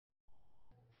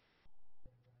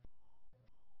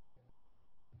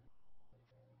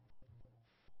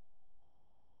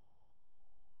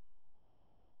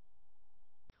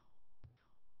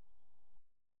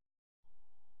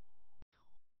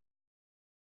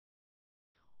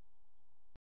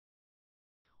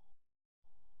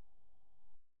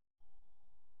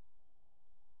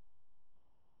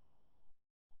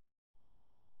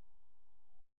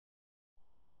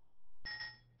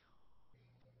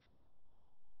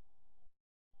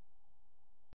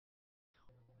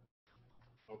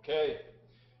Okay,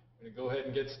 I'm going to go ahead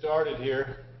and get started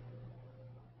here.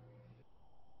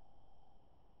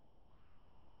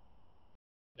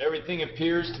 Everything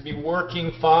appears to be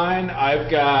working fine.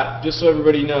 I've got, just so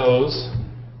everybody knows,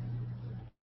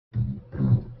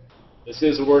 this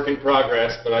is a work in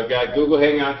progress, but I've got Google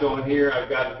Hangout going here. I've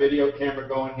got a video camera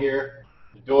going here.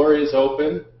 The door is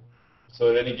open,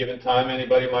 so at any given time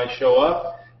anybody might show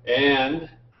up. And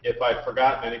if I've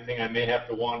forgotten anything, I may have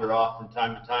to wander off from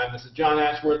time to time. This is John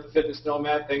Ashworth, the Fitness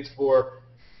Nomad. Thanks for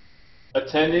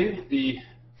attending the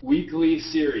weekly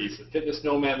series of Fitness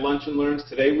Nomad Lunch and Learns.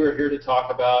 Today we're here to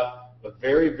talk about a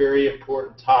very, very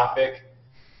important topic,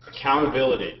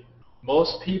 accountability.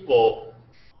 Most people,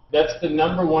 that's the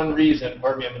number one reason,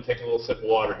 pardon me, I'm going to take a little sip of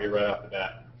water here right off the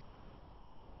bat.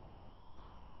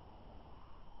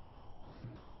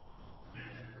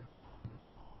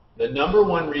 The number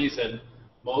one reason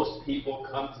most people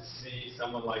come to see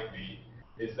someone like me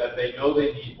is that they know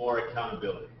they need more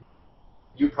accountability.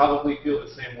 You probably feel the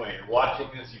same way. You're watching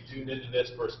this, you tuned into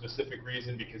this for a specific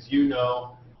reason because you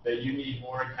know that you need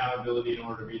more accountability in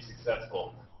order to be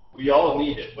successful. We all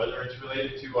need it, whether it's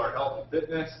related to our health and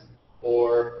fitness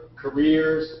or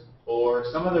careers or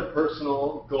some other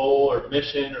personal goal or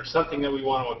mission or something that we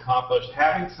want to accomplish.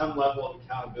 Having some level of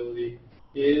accountability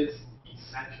is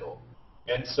essential.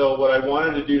 And so what I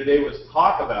wanted to do today was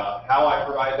talk about how I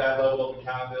provide that level of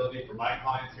accountability for my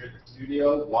clients here at the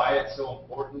studio, why it's so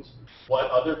important, what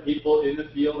other people in the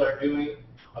field are doing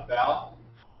about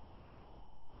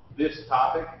this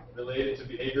topic related to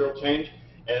behavioral change.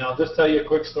 And I'll just tell you a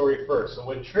quick story first. So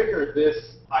what triggered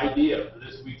this idea for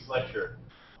this week's lecture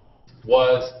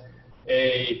was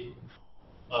a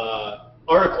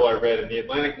article I read in the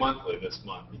Atlantic Monthly this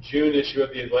month, the June issue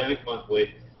of the Atlantic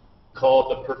Monthly,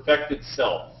 called The Perfected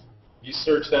Self. You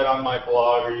search that on my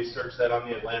blog or you search that on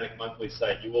the Atlantic Monthly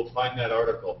site, you will find that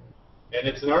article. And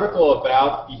it's an article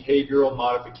about behavioral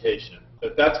modification.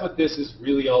 But that's what this is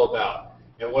really all about.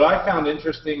 And what I found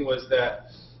interesting was that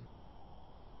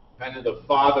kind of the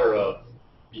father of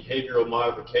behavioral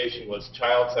modification was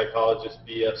child psychologist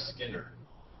B.F. Skinner.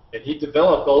 And he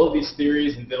developed all of these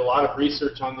theories and did a lot of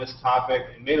research on this topic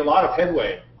and made a lot of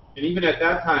headway. And even at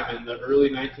that time, in the early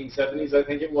 1970s, I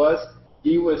think it was,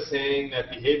 he was saying that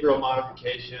behavioral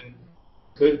modification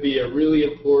could be a really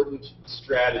important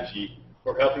strategy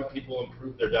for helping people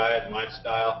improve their diet and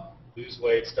lifestyle, lose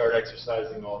weight, start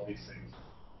exercising, all of these things.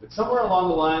 But somewhere along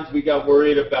the lines, we got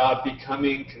worried about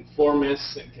becoming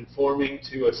conformists and conforming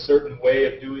to a certain way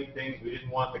of doing things. We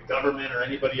didn't want the government or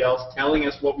anybody else telling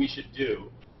us what we should do.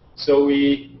 So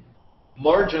we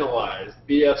marginalized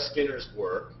B.F. Skinner's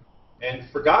work and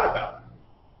forgot about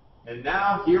it. And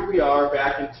now here we are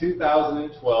back in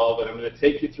 2012, and I'm going to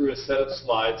take you through a set of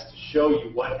slides to show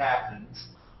you what happens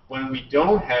when we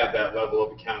don't have that level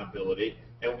of accountability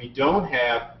and we don't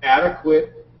have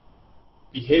adequate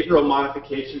behavioral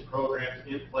modification programs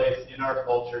in place in our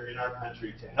culture, in our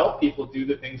country, to help people do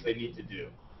the things they need to do.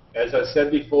 As I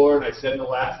said before, and I said in the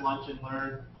last Lunch and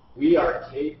Learn, we are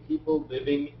cave people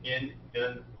living in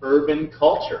an urban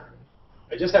culture.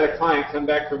 I just had a client come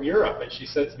back from Europe, and she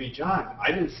said to me, John,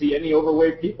 I didn't see any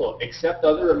overweight people except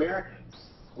other Americans.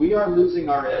 We are losing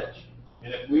our edge,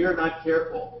 and if we are not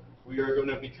careful, we are going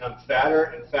to become fatter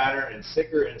and fatter and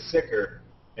sicker,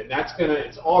 and that's going to,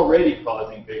 it's already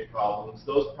causing big problems.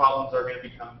 Those problems are going to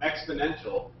become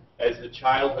exponential as the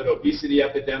childhood obesity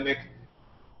epidemic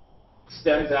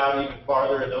stems out even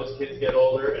farther and those kids get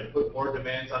older and put more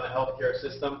demands on the healthcare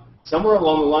system. Somewhere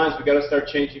along the lines, we've got to start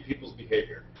changing people's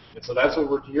behavior. And so that's what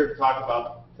we're here to talk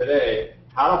about today,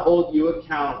 how to hold you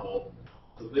accountable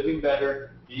to living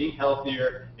better, being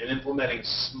healthier, and implementing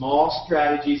small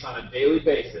strategies on a daily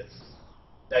basis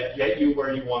that get you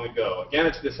where you want to go. Again,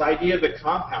 it's this idea of the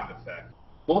compound effect.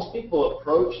 Most people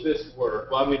approach this work,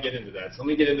 well, I'm going to get into that. So let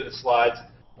me get into the slides.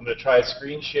 I'm going to try a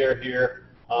screen share here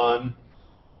on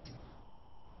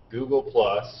Google+.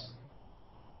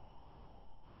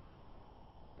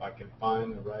 If I can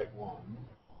find the right one.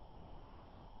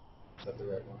 Is that the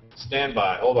right one? Stand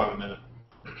by. Hold on a minute.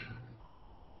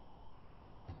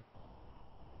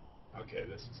 Okay,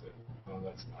 this is it. Oh,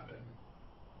 that's not it.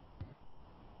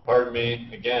 Pardon me.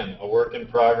 Again, a work in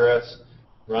progress.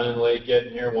 Running late,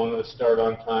 getting here. Wanted to start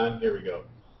on time. Here we go.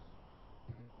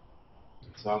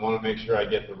 So I want to make sure I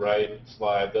get the right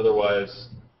slides. Otherwise,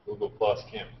 Google Plus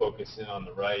can't focus in on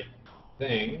the right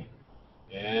thing,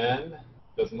 and it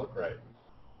doesn't look right.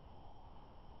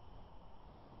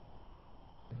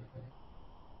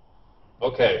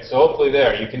 Okay, so hopefully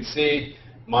there. You can see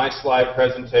my slide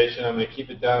presentation. I'm going to keep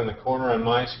it down in the corner on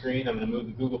my screen. I'm going to move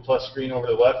the Google Plus screen over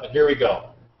to the left, and here we go.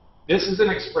 This is an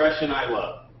expression I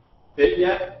love. Fit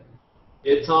yet?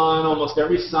 It's on almost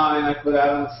every sign I put out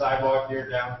on the sidewalk here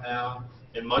downtown,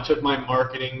 and much of my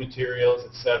marketing materials,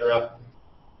 etc.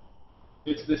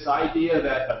 It's this idea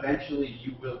that eventually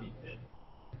you will be fit.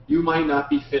 You might not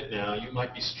be fit now. You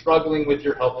might be struggling with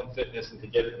your health and fitness and to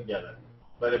get it together.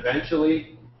 But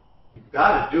eventually, you've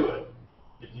got to do it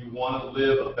if you want to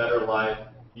live a better life,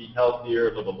 be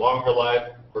healthier, live a longer life,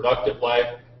 productive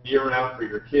life, be around for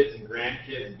your kids and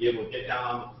grandkids and be able to get down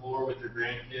on the floor with your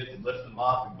grandkids and lift them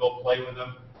up and go play with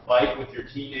them, bike with your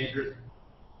teenagers,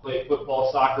 play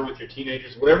football, soccer with your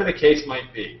teenagers, whatever the case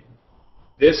might be.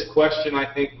 This question,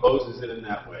 I think, poses it in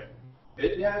that way.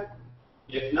 Fit yet?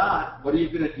 If not, what are you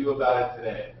going to do about it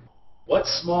today? What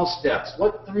small steps,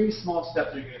 what 3 small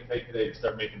steps are you going to take today to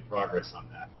start making progress on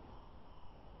that?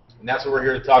 And that's what we're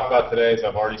here to talk about today, as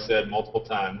I've already said multiple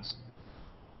times.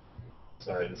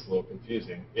 Sorry, this is a little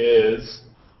confusing, is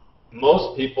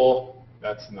most people,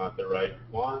 that's not the right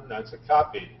one, that's a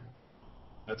copy.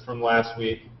 That's from last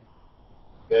week.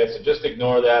 Okay, so just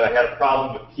ignore that. I had a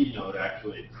problem with Keynote,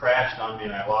 actually. It crashed on me,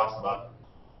 and I lost about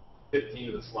 15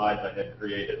 of the slides I had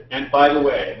created. And by the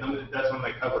way, that's one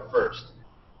I cover first.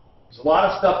 There's a lot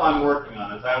of stuff I'm working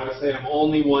on. As I always say, I'm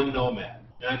only one nomad.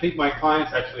 And I think my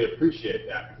clients actually appreciate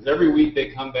that, because every week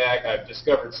they come back, I've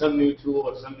discovered some new tool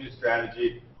or some new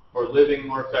strategy for living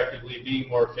more effectively, being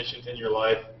more efficient in your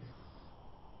life,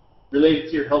 related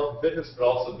to your health and fitness, but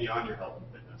also beyond your health and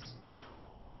fitness.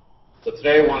 So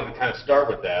today I wanted to kind of start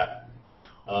with that.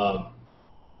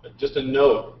 Just a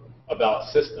note about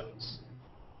systems.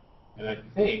 And I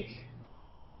think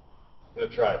I'm going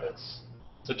to try this.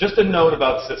 So just a note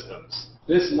about systems.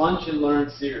 This Lunch and Learn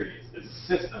series is a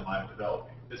system I'm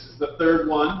developing. This is the 3rd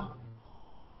one.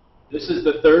 This is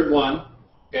the 3rd one.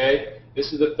 Okay?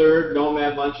 This is the 3rd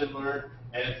Nomad Lunch and Learn,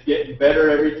 and it's getting better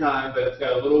every time, but it's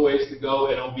got a little ways to go,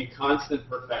 and it'll be constant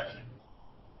perfection.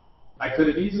 I could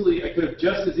have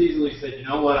just as easily said, you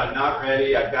know what, I'm not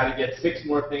ready. I've got to get 6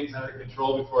 more things under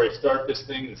control before I start this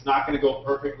thing. It's not going to go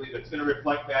perfectly. That's going to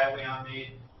reflect badly on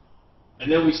me. And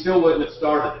then we still wouldn't have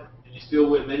started it.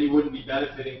 And then you wouldn't be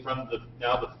benefiting from the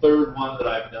 3rd one that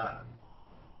I've done.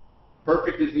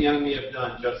 Perfect is the enemy of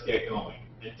done. Just get going.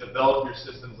 And develop your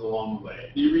systems along the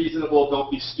way. Be reasonable. Don't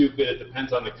be stupid. It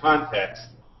depends on the context.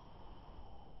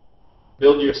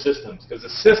 Build your systems, because the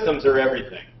systems are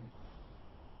everything.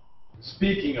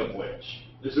 Speaking of which,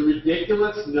 there's a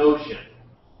ridiculous notion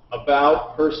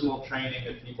about personal training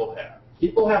that people have.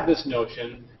 People have this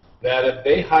notion that if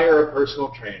they hire a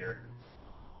personal trainer,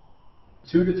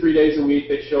 2 to 3 days a week,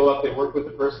 they show up, they work with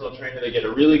the personal trainer, they get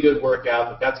a really good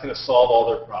workout, that's going to solve all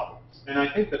their problems. And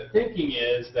I think the thinking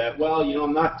is that, well, you know,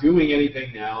 I'm not doing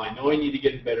anything now. I know I need to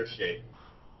get in better shape.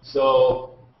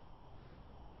 So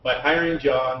by hiring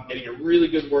John, getting a really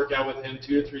good workout with him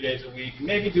 2 to 3 days a week,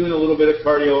 maybe doing a little bit of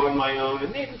cardio on my own,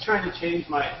 and maybe trying to change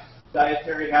my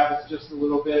dietary habits just a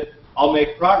little bit, I'll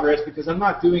make progress because I'm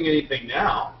not doing anything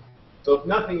now. So if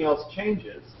nothing else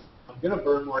changes, I'm going to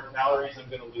burn more calories, I'm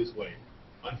going to lose weight.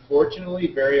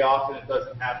 Unfortunately, very often it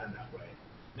doesn't happen that way.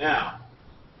 Now,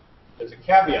 there's a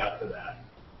caveat to that.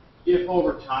 If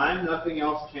over time nothing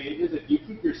else changes, if you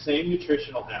keep your same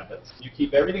nutritional habits, you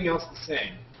keep everything else the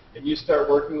same, and you start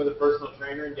working with a personal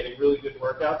trainer and getting really good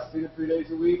workouts 2 to 3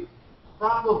 days a week,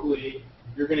 probably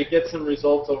you're going to get some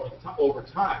results over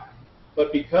time.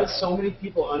 But because so many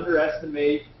people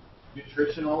underestimate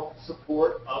nutritional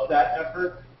support of that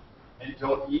effort and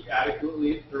don't eat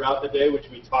adequately throughout the day, which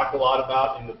we talk a lot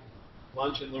about in the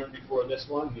Lunch and Learn before this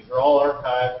one, these are all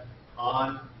archived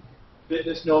on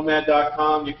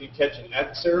fitnessnomad.com. You can catch an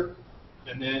excerpt,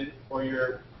 and then for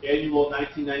your annual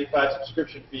 $19.95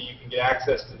 subscription fee, you can get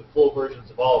access to the full versions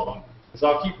of all of them. Because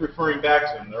I'll keep referring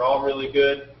back to them. They're all really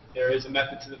good. There is a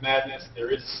method to the madness. There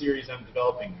is a series I'm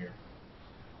developing here.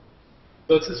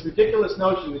 So it's this ridiculous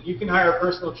notion that you can hire a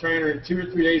personal trainer and 2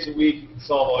 or 3 days a week you can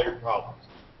solve all your problems.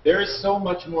 There is so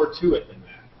much more to it than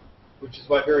that, which is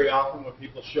why very often when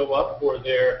people show up for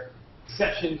their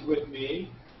sessions with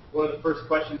me, one of the first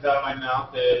questions out of my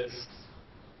mouth is,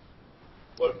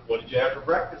 what did you have for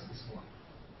breakfast this morning?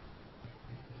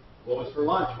 What was for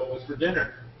lunch? What was for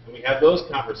dinner? And we have those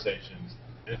conversations.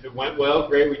 And if it went well,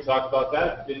 great, we talk about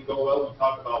that. If it didn't go well, we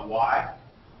talk about why.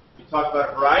 We talk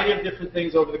about a variety of different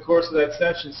things over the course of that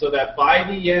session so that by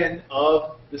the end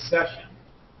of the session,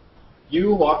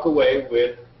 you walk away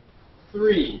with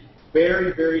 3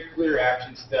 very, very clear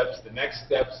action steps, the next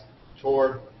steps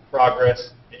toward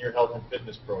progress in your health and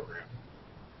fitness program.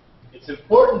 It's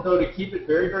important, though, to keep it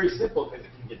very, very simple because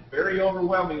it can get very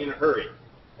overwhelming in a hurry.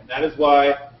 And that is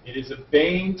why it is a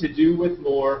bane to do with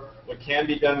more what can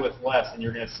be done with less. And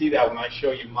you're going to see that when I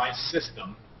show you my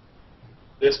system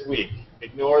this week.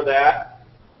 Ignore that.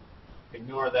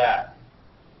 Ignore that.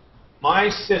 My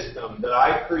system that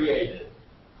I created,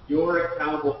 Your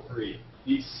Accountable 3,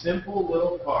 these simple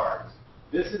little cards.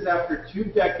 This is after 2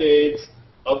 decades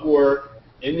of work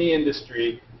in the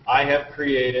industry. I have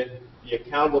created the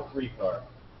Accountable 3 card.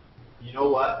 You know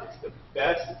what? It's the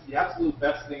best, it's the absolute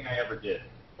best thing I ever did.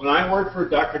 When I worked for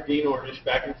Dr. Dean Ornish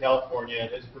back in California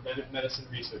at his Preventive Medicine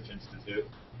Research Institute,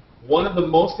 one of the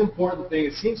most important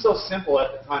things, it seems so simple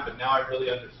at the time, but now I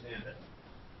really understand it.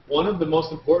 One of the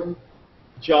most important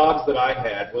jobs that I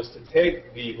had was to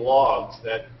take the logs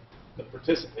that the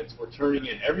participants were turning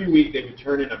in. Every week they would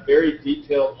turn in a very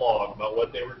detailed log about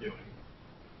what they were doing.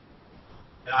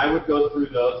 And I would go through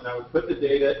those and I would put the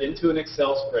data into an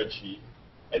Excel spreadsheet.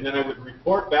 And then I would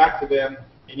report back to them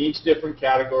in each different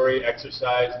category,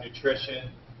 exercise, nutrition,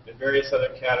 and various other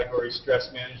categories, stress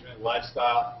management,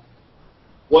 lifestyle,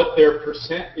 what their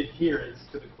percent adherence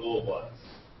to the goal was.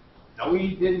 Now,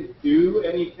 we didn't do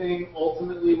anything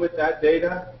ultimately with that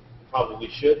data. We probably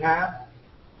should have.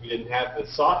 We didn't have the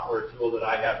software tool that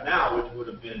I have now, which would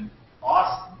have been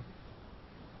awesome.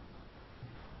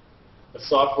 A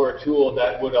software tool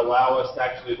that would allow us to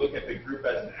actually look at the group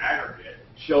as an aggregate,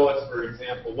 show us, for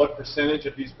example, what percentage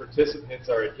of these participants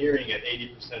are adhering at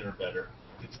 80% or better.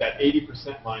 It's that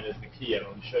 80% line is the key. I'm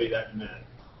going to show you that in a minute.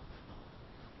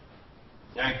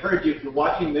 Now, I encourage you, if you're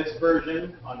watching this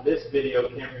version on this video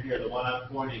camera here, the one I'm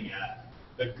pointing at,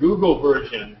 the Google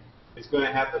version is going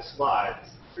to have the slides.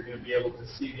 You're going to be able to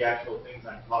see the actual things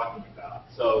I'm talking about.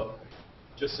 So,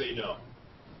 just so you know.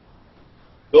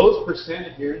 Those percent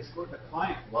adherence scores, the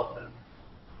clients love them.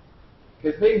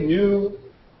 Because they knew,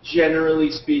 generally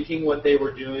speaking, what they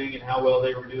were doing and how well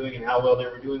they were doing and how well they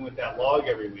were doing with that log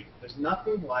every week. There's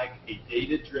nothing like a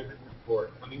data-driven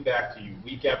report coming back to you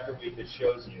week after week that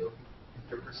shows you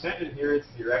your percent adherence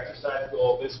to your exercise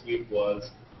goal this week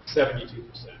was 72%.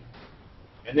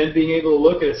 And then being able to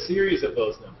look at a series of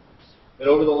those numbers. That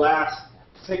over the last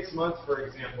 6 months, for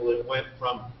example, it went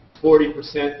from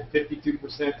 40% to 52%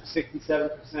 to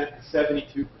 67% to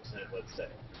 72%, let's say.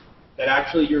 That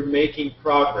actually you're making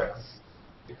progress.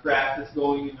 The graph is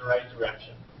going in the right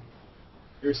direction.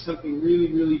 There's something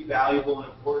really, really valuable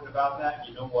and important about that.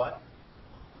 You know what?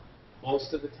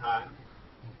 Most of the time,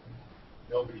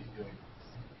 nobody's doing this.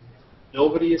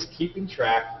 Nobody is keeping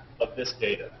track of this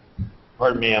data.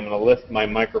 Pardon me, I'm going to lift my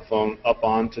microphone up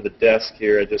onto the desk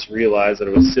here. I just realized that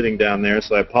it was sitting down there,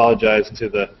 so I apologize to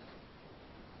the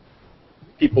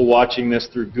people watching this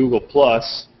through Google+.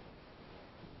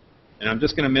 And I'm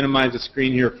just going to minimize the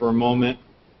screen here for a moment,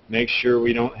 make sure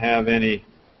we don't have any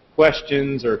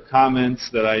questions or comments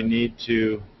that I need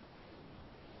to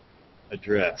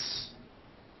address.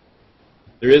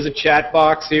 There is a chat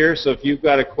box here, so if you've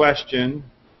got a question,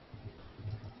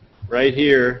 right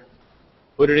here,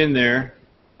 put it in there,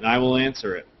 and I will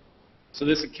answer it. So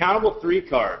this Accountable 3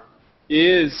 card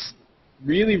is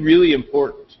really, really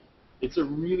important. It's a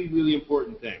really, really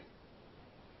important thing,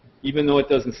 even though it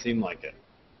doesn't seem like it.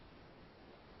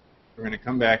 We're going to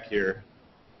come back here.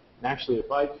 And actually,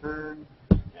 if I turn,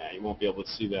 you won't be able to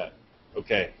see that.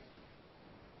 Okay.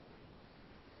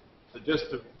 So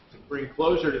just to bring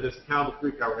closure to this Accountable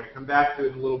 3 card, we're going to come back to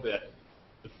it in a little bit.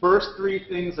 The first 3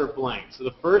 things are blank. So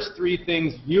the first 3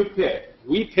 things you pick,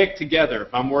 we pick together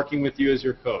if I'm working with you as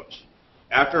your coach.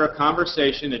 After a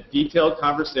conversation, a detailed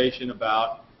conversation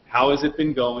about how has it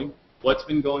been going, what's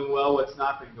been going well, what's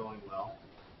not been going well,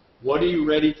 what are you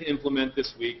ready to implement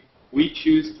this week? We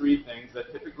choose 3 things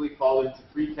that typically fall into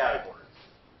 3 categories: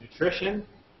 nutrition,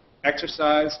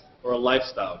 exercise, or a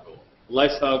lifestyle goal. A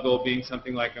lifestyle goal being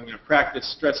something like I'm going to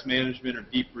practice stress management or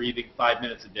deep breathing 5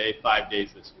 minutes a day, 5 days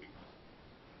this week.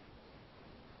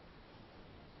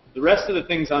 The rest of the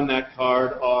things on that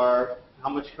card are how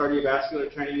much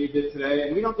cardiovascular training you did today,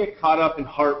 and we don't get caught up in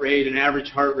heart rate and average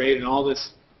heart rate and all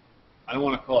this. I don't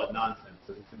want to call it nonsense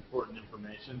because it's important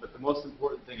information, but the most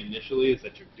important thing initially is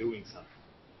that you're doing something.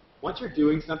 Once you're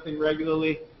doing something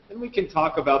regularly, then we can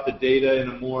talk about the data in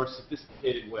a more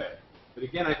sophisticated way. But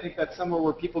again, I think that's somewhere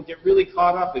where people get really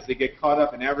caught up, is they get caught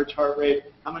up in average heart rate,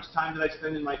 how much time did I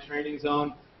spend in my training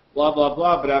zone, blah, blah,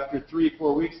 blah, but after 3 or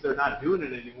 4 weeks, they're not doing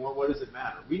it anymore. What does it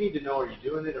matter? We need to know, are you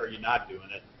doing it or are you not doing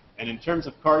it? And in terms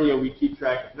of cardio, we keep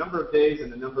track of number of days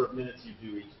and the number of minutes you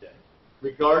do each day,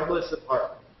 regardless of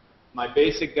heart rate. My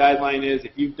basic guideline is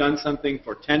if you've done something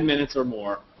for 10 minutes or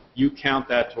more, you count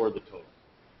that toward the total.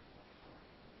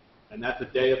 And that's a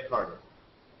day of cardio,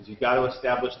 because you've got to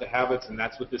establish the habits, and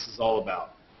that's what this is all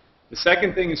about. The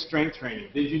second thing is strength training.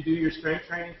 Did you do your strength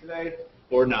training today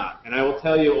or not? And I will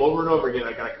tell you over and over again,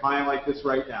 I got a client like this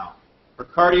right now. For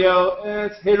cardio,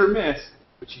 it's hit or miss,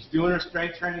 but she's doing her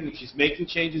strength training and she's making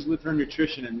changes with her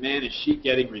nutrition, and man, is she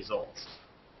getting results.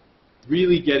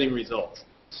 Really getting results.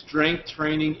 Strength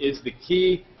training is the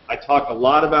key. I talk a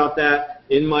lot about that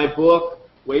in my book,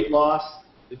 Weight Loss,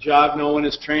 the Job No One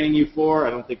is Training You For. I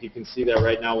don't think you can see that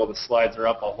right now while the slides are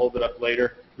up. I'll hold it up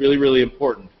later. Really, really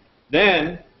important.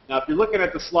 Then, now if you're looking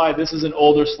at the slide, this is an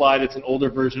older slide. It's an older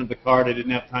version of the card. I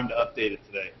didn't have time to update it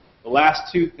today. The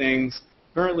last two things,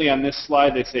 currently on this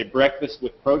slide, they say breakfast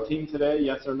with protein today,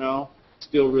 yes or no?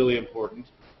 Still really important.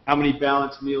 How many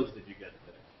balanced meals did you get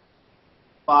today?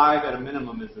 5 at a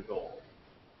minimum is the goal.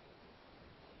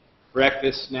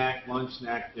 Breakfast, snack, lunch,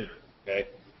 snack, dinner, okay?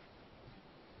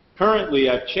 Currently,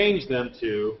 I've changed them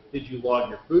to, did you log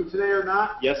your food today or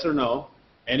not? Yes or no?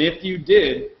 And if you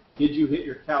did you hit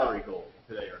your calorie goal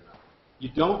today or not? You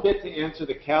don't get to answer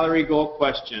the calorie goal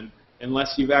question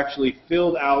unless you've actually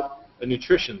filled out a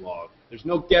nutrition log. There's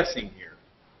no guessing here.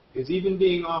 Because even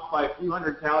being off by a few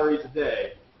hundred calories a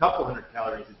day, a couple hundred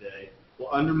calories a day, will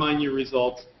undermine your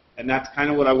results. And that's kind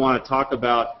of what I want to talk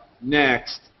about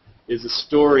next, is a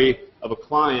story of a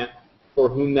client for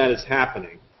whom that is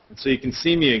happening. And so you can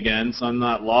see me again, so I'm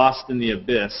not lost in the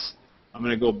abyss. I'm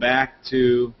going to go back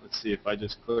to, let's see if I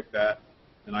just click that,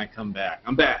 and I come back.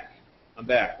 I'm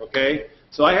back, okay?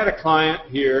 So I had a client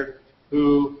here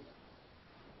who,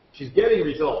 she's getting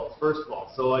results, first of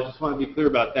all, so I just want to be clear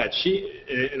about that.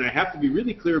 And I have to be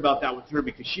really clear about that with her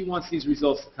because she wants these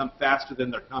results to come faster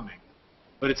than they're coming.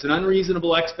 But it's an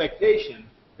unreasonable expectation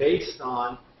based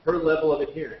on her level of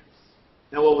adherence.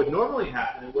 Now, what would normally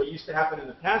happen, and what used to happen in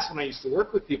the past when I used to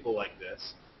work with people like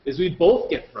this, is we'd both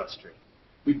get frustrated.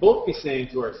 We'd both be saying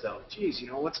to ourselves, geez, you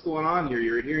know, what's going on here?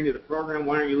 You're adhering to the program.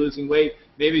 Why aren't you losing weight?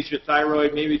 Maybe it's your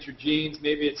thyroid. Maybe it's your genes.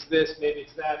 Maybe it's this. Maybe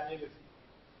it's that. Maybe it's...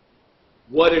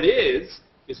 What it is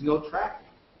no tracking.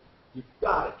 You've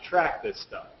got to track this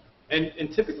stuff. And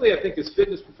typically, I think as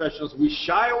fitness professionals, we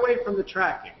shy away from the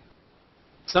tracking.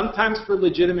 Sometimes for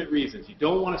legitimate reasons. You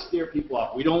don't want to scare people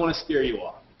off. We don't want to scare you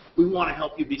off. We want to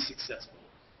help you be successful.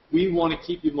 We want to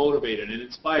keep you motivated and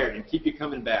inspired and keep you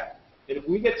coming back. And if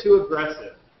we get too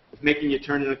aggressive with making you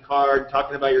turn in a card,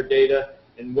 talking about your data,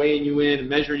 and weighing you in and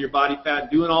measuring your body fat,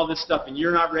 and doing all this stuff, and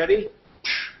you're not ready,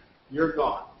 you're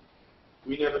gone.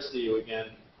 We never see you again,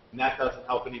 and that doesn't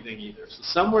help anything either. So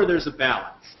somewhere there's a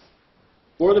balance.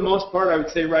 For the most part, I would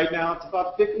say right now, it's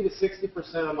about 50 to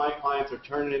 60% of my clients are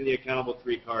turning in the Accountable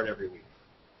 3 card every week.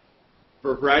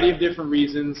 For a variety of different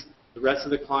reasons, the rest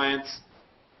of the clients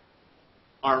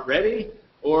aren't ready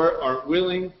or aren't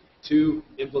willing to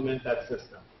implement that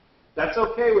system. That's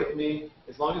okay with me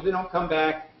as long as they don't come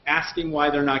back asking why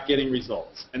they're not getting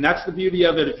results. And that's the beauty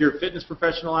of it. If you're a fitness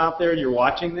professional out there and you're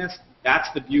watching this, that's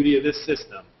the beauty of this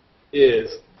system,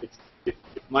 is if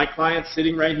my client's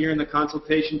sitting right here in the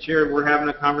consultation chair and we're having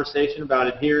a conversation about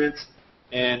adherence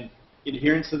and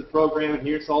adherence to the program,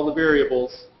 adherence to all the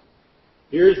variables,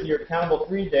 here's your Accountable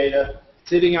 3 data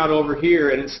sitting out over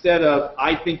here, and instead of,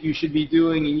 I think you should be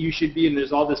doing and you should be, and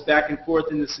there's all this back and forth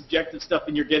and the subjective stuff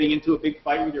and you're getting into a big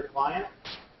fight with your client,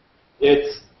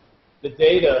 it's the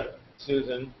data,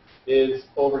 Susan, is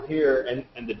over here,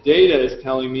 and the data is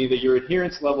telling me that your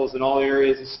adherence levels in all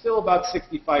areas is still about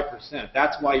 65%.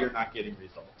 That's why you're not getting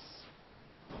results.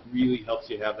 It really helps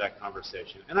you have that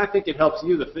conversation. And I think it helps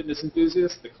you, the fitness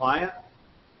enthusiast, the client,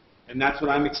 and that's what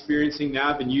I'm experiencing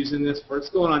now. I've been using this for, it's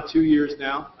going on 2 years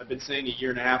now. I've been saying a year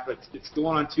and a half, but it's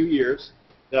going on 2 years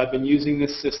that I've been using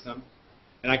this system.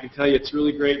 And I can tell you it's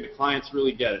really great, and the clients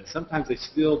really get it. Sometimes they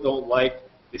still don't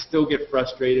they still get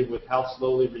frustrated with how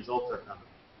slowly results are coming.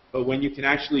 But when you can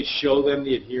actually show them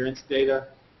the adherence data,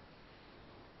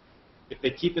 if they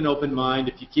keep an open mind,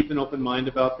 if you keep an open mind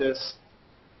about this,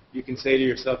 you can say to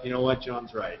yourself, you know what,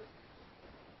 John's right.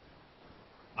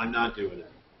 I'm not doing it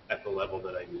at the level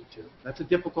that I need to. That's a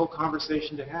difficult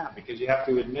conversation to have because you have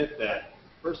to admit that,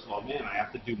 first of all, man, I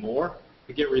have to do more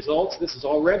to get results. This is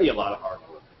already a lot of hard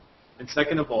work. And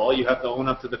second of all, you have to own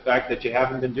up to the fact that you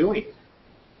haven't been doing it.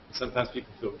 Sometimes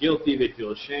people feel guilty, they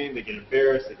feel ashamed, they get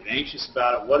embarrassed, they get anxious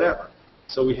about it, whatever.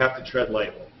 So we have to tread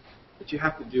lightly. But you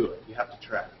have to do it. You have to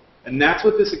track. And that's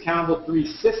what this Accountable 3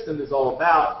 system is all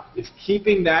about, is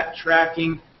keeping that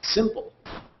tracking simple.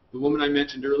 The woman I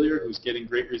mentioned earlier who's getting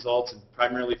great results and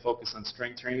primarily focused on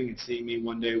strength training and seeing me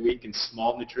 1 day a week in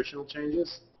small nutritional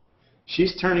changes,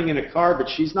 she's turning in a card, but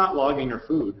she's not logging her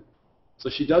food. So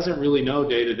she doesn't really know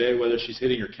day to day whether she's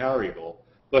hitting her calorie goal.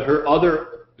 But her other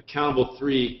Accountable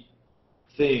 3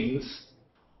 things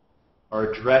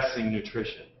are addressing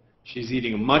nutrition. She's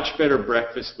eating a much better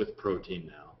breakfast with protein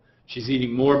now. She's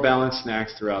eating more balanced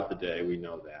snacks throughout the day. We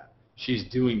know that. She's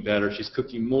doing better. She's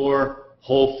cooking more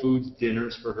whole foods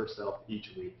dinners for herself each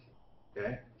week.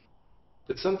 Okay?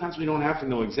 But sometimes we don't have to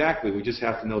know exactly, we just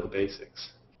have to know the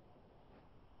basics.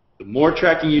 The more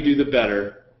tracking you do, the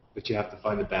better, but you have to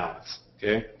find the balance.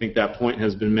 Okay? I think that point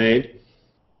has been made.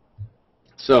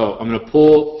 So I'm going to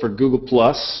pull for Google+,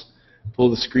 pull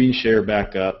the screen share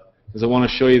back up, because I want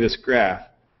to show you this graph.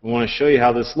 I want to show you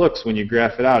how this looks when you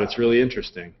graph it out. It's really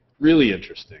interesting. Really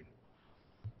interesting.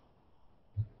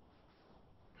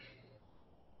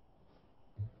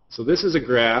 So this is a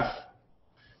graph,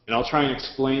 and I'll try and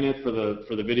explain it for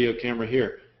the video camera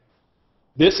here.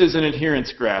 This is an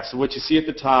adherence graph. So what you see at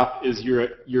the top is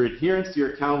your adherence to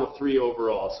your accountable 3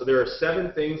 overall. So there are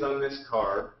 7 things on this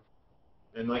card.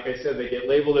 And like I said, they get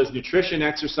labeled as nutrition,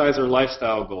 exercise, or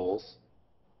lifestyle goals.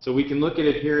 So we can look at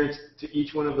adherence to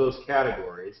each one of those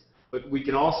categories. But we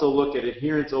can also look at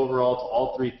adherence overall to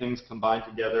all 3 things combined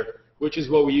together, which is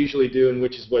what we usually do and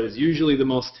which is what is usually the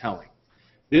most telling.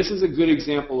 This is a good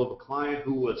example of a client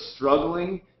who was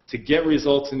struggling to get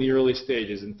results in the early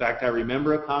stages. In fact, I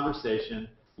remember a conversation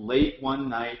late one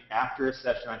night after a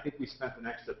session. I think we spent an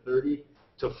extra 30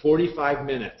 to 45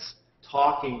 minutes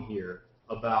talking here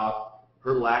about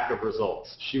her lack of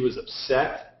results. She was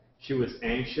upset, she was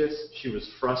anxious, she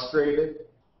was frustrated,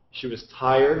 she was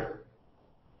tired.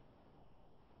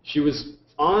 She was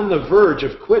on the verge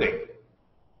of quitting.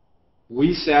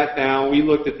 We sat down, we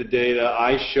looked at the data,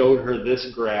 I showed her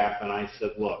this graph, and I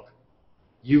said, look,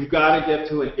 you've got to get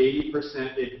to an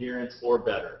 80% adherence or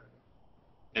better.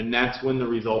 And that's when the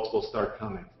results will start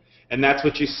coming. And that's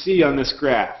what you see on this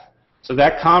graph. So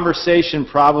that conversation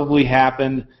probably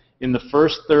happened in the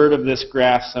first third of this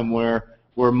graph somewhere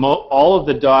where all of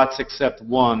the dots except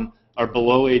one are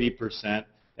below 80%,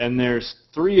 and there's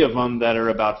 3 of them that are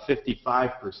about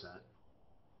 55%.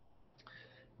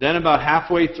 Then about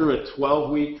halfway through a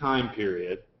 12-week time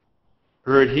period,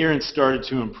 her adherence started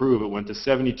to improve. It went to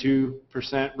 72%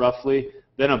 roughly,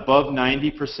 then above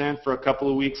 90% for a couple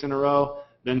of weeks in a row,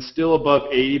 then still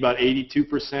above 80, about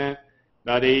 82%,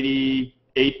 about 88%,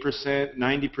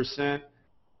 90%,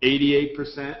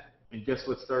 88%. And guess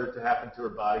what started to happen to her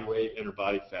body weight and her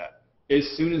body fat? As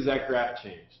soon as that graph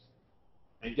changed.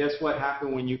 And guess what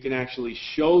happened when you can actually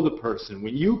show the person,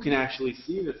 when you can actually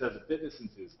see this as a fitness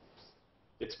enthusiast?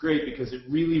 It's great because it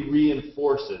really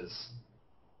reinforces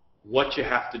what you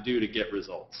have to do to get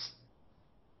results.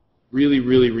 Really,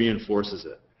 really reinforces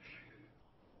it.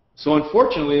 So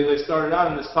unfortunately, as I started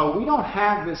out in this talk, we don't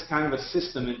have this kind of a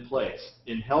system in place.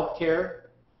 In healthcare,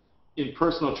 in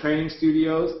personal training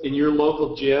studios, in your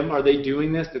local gym, are they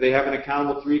doing this? Do they have an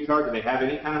accountable 3 card? Do they have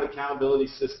any kind of accountability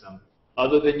system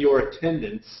other than your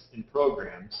attendance in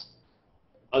programs?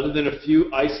 Other than a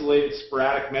few isolated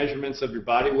sporadic measurements of your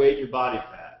body weight, your body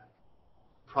fat?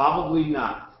 Probably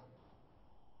not.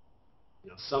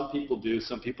 You know, some people do.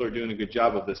 Some people are doing a good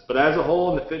job of this. But as a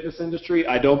whole in the fitness industry,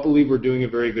 I don't believe we're doing a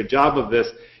very good job of this.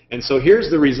 And so here's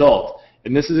the result.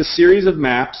 And this is a series of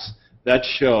maps that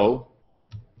show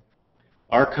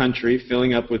our country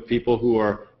filling up with people who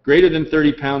are greater than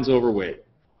 30 pounds overweight.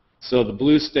 So the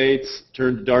blue states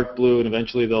turn to dark blue, and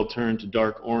eventually they'll turn to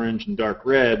dark orange and dark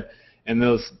red. And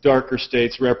those darker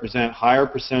states represent higher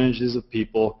percentages of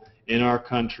people in our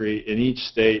country, in each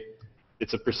state.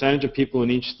 It's a percentage of people in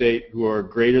each state who are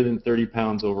greater than 30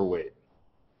 pounds overweight.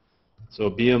 So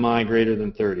BMI greater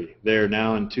than 30. There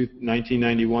now in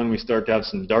 1991 we start to have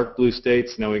some dark blue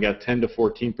states. Now we got 10 to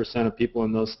 14% of people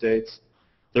in those states,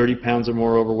 30 pounds or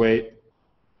more overweight.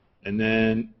 And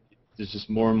then there's just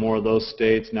more and more of those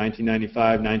states,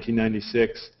 1995,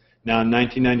 1996. Now in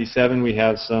 1997 we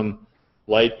have some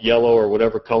light yellow or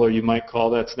whatever color you might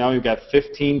call that. So now we've got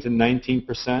 15 to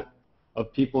 19%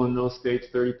 of people in those states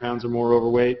 30 pounds or more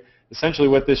overweight. Essentially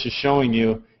what this is showing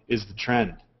you is the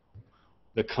trend.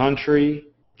 The country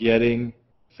getting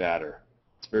fatter.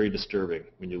 It's very disturbing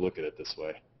when you look at it this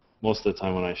way. Most of the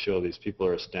time when I show these, people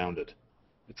are astounded.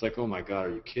 It's like, oh my God,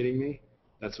 are you kidding me?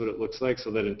 That's what it looks like.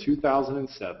 So that in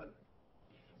 2007,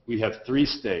 we have 3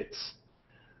 states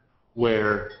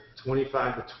where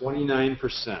 25 to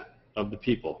 29% of the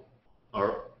people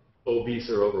are obese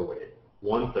or overweight,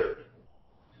 1/3.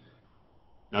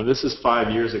 Now this is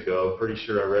 5 years ago. I'm pretty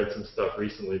sure I read some stuff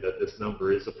recently that this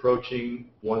number is approaching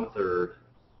 1/3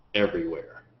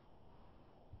 everywhere.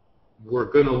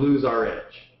 We're going to lose our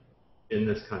edge in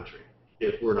this country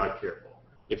if we're not careful,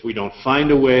 if we don't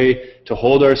find a way to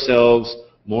hold ourselves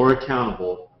more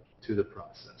accountable to the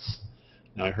process.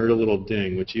 Now I heard a little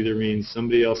ding, which either means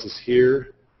somebody else is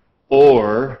here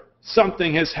or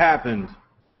something has happened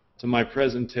to my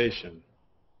presentation.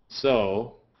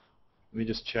 So let me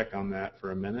just check on that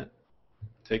for a minute.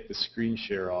 Take the screen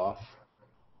share off.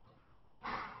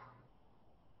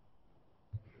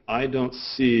 I don't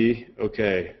see,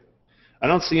 okay, I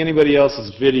don't see anybody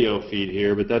else's video feed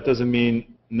here, but that doesn't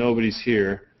mean nobody's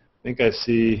here. I think I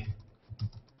see...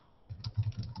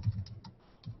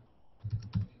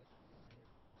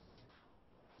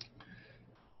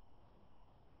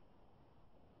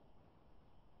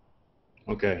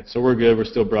 Okay, so we're good. We're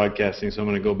still broadcasting, so I'm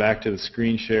going to go back to the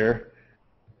screen share.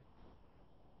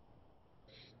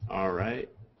 All right.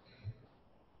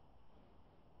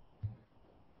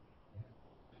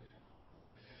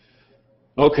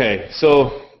 Okay,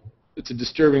 so it's a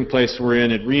disturbing place we're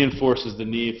in. It reinforces the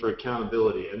need for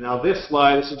accountability. And now this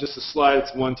slide, this is just a slide.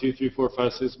 It's 1, 2, 3, 4,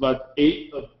 5, 6, about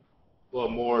 8 of, well,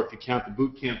 more if you count the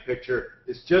boot camp picture.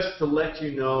 It's just to let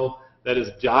you know that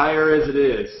as dire as it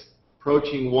is,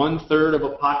 approaching 1/3 of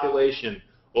a population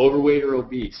overweight or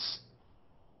obese,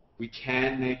 we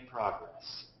can make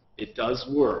progress. It does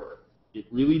work. It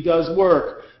really does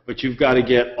work, but you've got to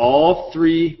get all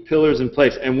 3 pillars in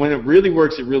place. And when it really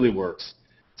works, it really works.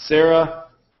 Sarah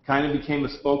kind of became a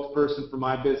spokesperson for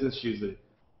my business. She's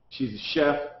a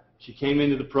chef. She came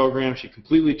into the program. She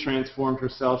completely transformed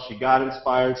herself. She got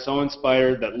inspired, so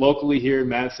inspired that locally here in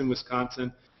Madison,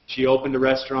 Wisconsin, she opened a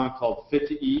restaurant called Fit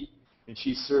to Eat, and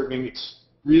she's serving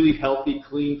really healthy,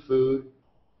 clean food,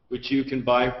 which you can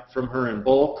buy from her in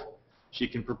bulk. She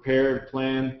can prepare and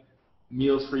plan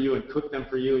meals for you and cook them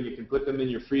for you, and you can put them in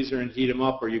your freezer and heat them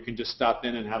up, or you can just stop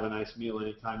in and have a nice meal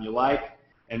anytime you like.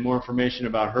 And more information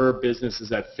about her business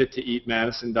is at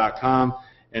fittoeatmadison.com.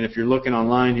 And if you're looking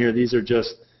online here, this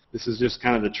is just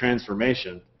kind of the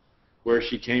transformation, where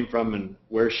she came from and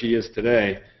where she is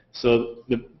today. So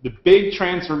the big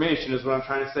transformation is what I'm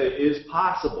trying to say is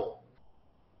possible.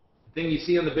 The thing you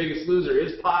see on The Biggest Loser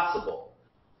is possible.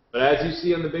 But as you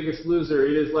see on The Biggest Loser,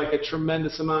 it is like a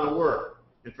tremendous amount of work.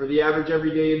 And for the average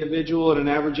everyday individual in an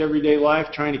average everyday life,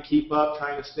 trying to keep up,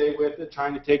 trying to stay with it,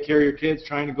 trying to take care of your kids,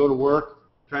 trying to go to work,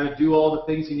 trying to do all the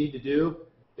things you need to do,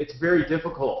 it's very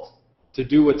difficult to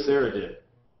do what Sarah did.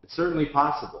 It's certainly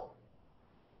possible.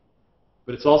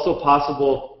 But it's also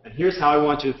possible, and here's how I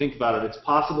want you to think about it, it's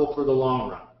possible for the long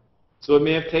run. So it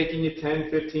may have taken you 10,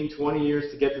 15, 20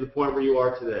 years to get to the point where you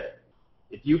are today.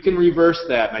 If you can reverse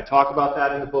that, and I talk about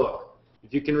that in the book,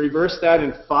 if you can reverse that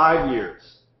in 5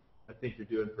 years, I think you're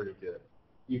doing pretty good.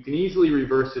 You can easily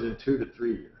reverse it in 2 to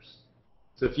 3 years.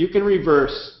 So if you can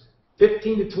reverse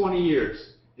 15 to 20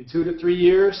 years in 2 to 3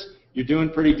 years, you're doing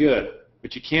pretty good.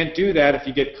 But you can't do that if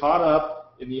you get caught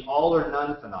up in the all or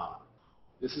none phenomenon.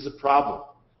 This is a problem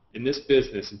in this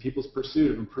business, in people's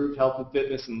pursuit of improved health and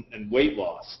fitness and weight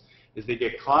loss, is they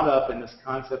get caught up in this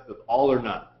concept of all or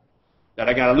none. That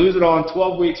I got to lose it all in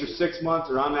 12 weeks or 6 months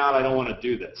or I'm out, I don't want to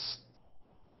do this.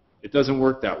 It doesn't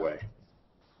work that way.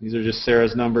 These are just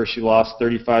Sarah's numbers. She lost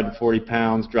 35 to 40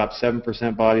 pounds, dropped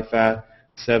 7% body fat,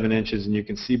 7 inches, and you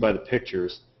can see by the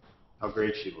pictures how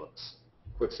great she looks.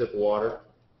 Quick sip of water.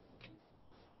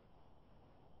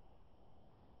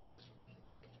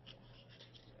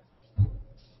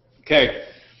 Okay,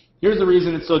 here's the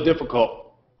reason it's so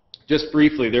difficult. Just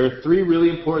briefly, there are 3 really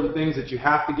important things that you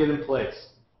have to get in place.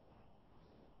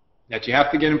 That you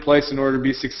have to get in place in order to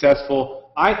be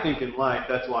successful, I think, in life.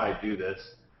 That's why I do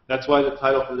this. That's why the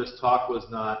title for this talk was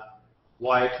not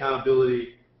why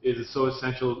accountability is so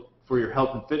essential for your health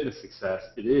and fitness success.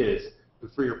 It is,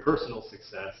 but for your personal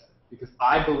success. Because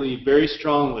I believe very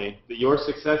strongly that your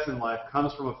success in life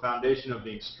comes from a foundation of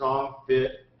being strong,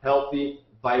 fit, healthy,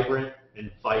 vibrant, and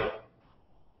vital.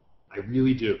 I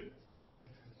really do.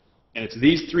 And it's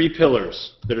these 3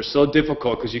 pillars that are so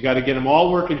difficult because you got to get them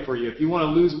all working for you. If you want to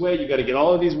lose weight, you got to get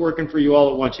all of these working for you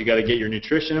all at once. You got to get your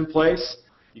nutrition in place.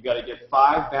 You got to get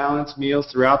 5 balanced meals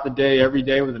throughout the day, every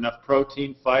day, with enough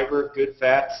protein, fiber, good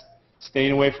fats,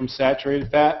 staying away from saturated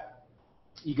fat.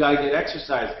 You got to get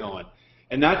exercise going.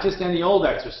 And not just any old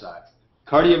exercise.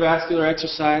 Cardiovascular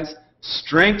exercise,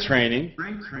 strength training,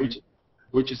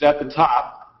 which is at the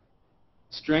top.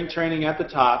 Strength training at the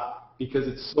top, because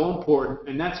it's so important.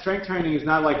 And that strength training is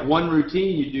not like one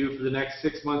routine you do for the next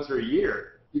 6 months or a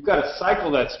year. You've got to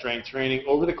cycle that strength training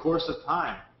over the course of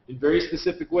time in very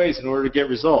specific ways in order to get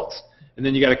results. And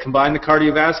then you got to combine the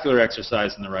cardiovascular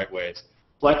exercise in the right ways.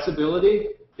 Flexibility,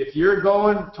 if you're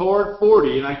going toward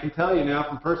 40, and I can tell you now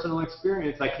from personal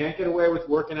experience, I can't get away with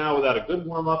working out without a good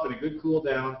warm-up and a good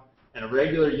cool-down and a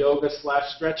regular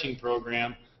yoga/stretching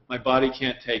program. My body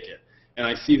can't take it. And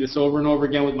I see this over and over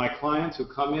again with my clients who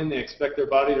come in. They expect their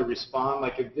body to respond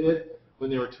like it did when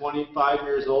they were 25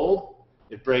 years old.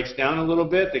 It breaks down a little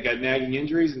bit. They got nagging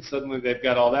injuries, and suddenly they've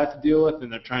got all that to deal with,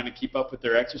 and they're trying to keep up with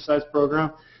their exercise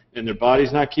program, and their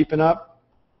body's not keeping up.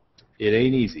 It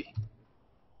ain't easy.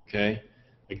 Okay?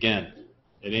 Again,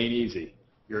 it ain't easy.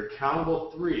 Your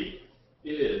accountable 3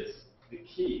 is the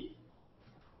key.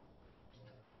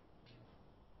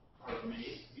 Pardon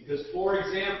me. Because, for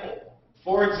example,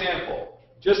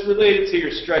 just related to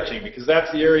your stretching, because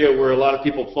that's the area where a lot of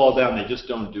people fall down, they just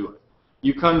don't do it.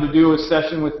 You come to do a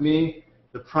session with me,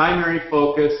 the primary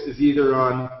focus is either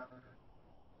on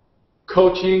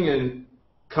coaching and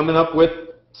coming up with,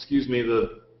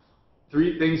 the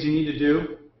 3 things you need to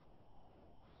do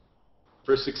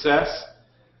for success,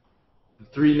 the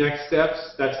 3 next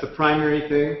steps, that's the primary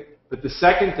thing. But the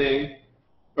second thing,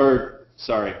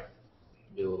 sorry,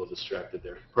 be a little distracted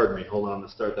there. Pardon me, hold on,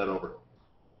 let's start that over.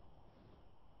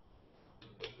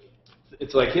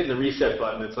 It's like hitting the reset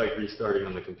button. It's like restarting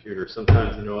on the computer.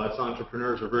 Sometimes, us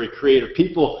entrepreneurs are very creative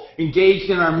people engaged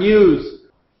in our muse.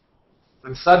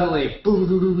 And suddenly,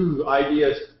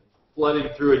 ideas flooding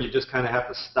through, and you just kind of have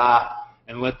to stop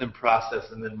and let them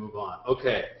process and then move on.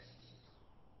 Okay.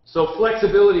 So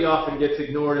flexibility often gets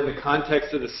ignored in the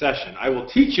context of the session. I will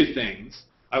teach you things.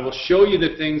 I will show you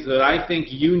the things that I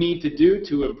think you need to do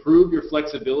to improve your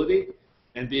flexibility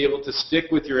and be able to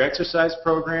stick with your exercise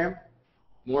program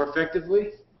more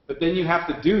effectively, but then you have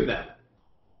to do them.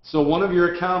 So one of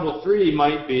your accountable 3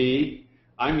 might be,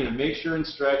 I'm going to make sure and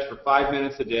stretch for 5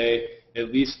 minutes a day,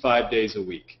 at least 5 days a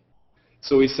week.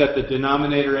 So we set the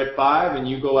denominator at 5, and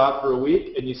you go out for a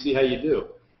week, and you see how you do.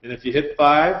 And if you hit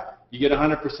 5, you get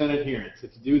 100% adherence.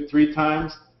 If you do it 3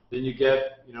 times, then you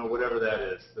get, whatever that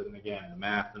is. Then again, the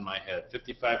math in my head,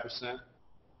 55%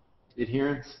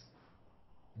 adherence.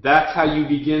 That's how you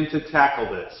begin to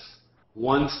tackle this.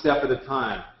 1 step at a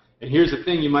time. And here's the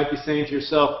thing, you might be saying to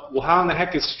yourself, well, how in the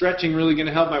heck is stretching really going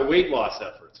to help my weight loss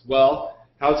efforts? Well,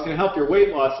 how it's going to help your weight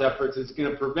loss efforts is it's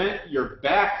going to prevent your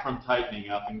back from tightening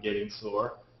up and getting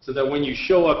sore, so that when you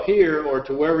show up here or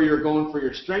to wherever you're going for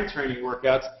your strength training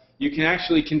workouts, you can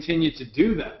actually continue to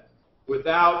do them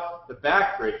without the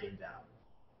back breaking down.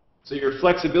 So your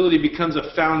flexibility becomes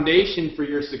a foundation for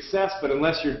your success, but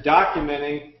unless you're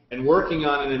documenting and working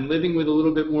on it and living with a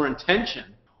little bit more intention,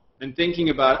 and thinking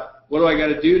about, what do I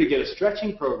got to do to get a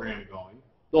stretching program going,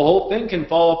 the whole thing can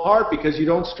fall apart because you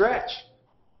don't stretch.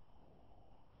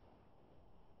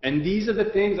 And these are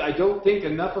the things I don't think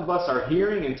enough of us are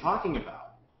hearing and talking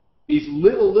about. These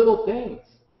little things.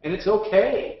 And it's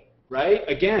okay, right?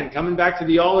 Again, coming back to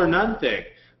the all or none thing.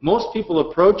 Most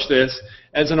people approach this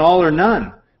as an all or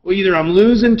none. Well, either I'm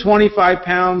losing 25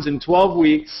 pounds in 12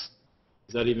 weeks.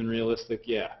 Is that even realistic?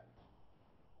 Yeah.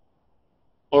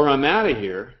 Or I'm out of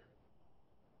here.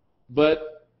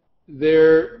 But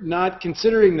they're not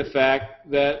considering the fact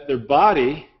that their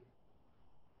body,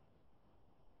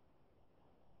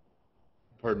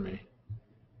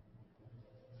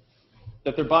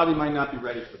 that their body might not be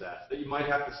ready for that you might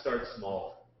have to start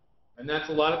small. And that's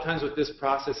a lot of times what this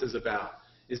process is about,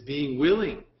 is being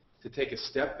willing to take a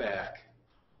step back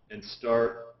and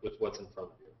start with what's in front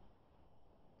of you.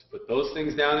 To put those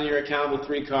things down in your accountable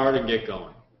 3 card and get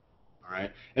going. All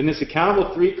right? And this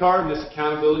accountable 3 card and this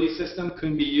accountability system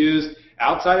can be used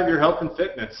outside of your health and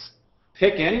fitness.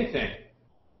 Pick anything.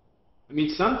 I mean,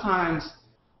 sometimes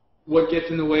what gets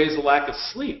in the way is a lack of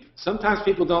sleep. Sometimes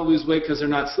people don't lose weight because they're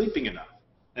not sleeping enough.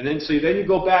 And then you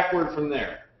go backward from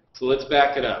there. So let's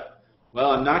back it up.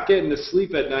 Well, I'm not getting to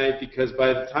sleep at night because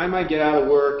by the time I get out of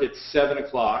work, it's 7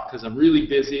 o'clock because I'm really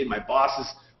busy and my boss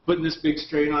is putting this big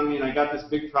strain on me and I got this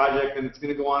big project and it's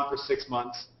going to go on for 6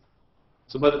 months.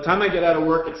 So by the time I get out of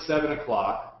work, it's 7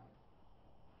 o'clock.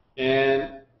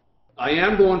 And I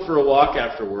am going for a walk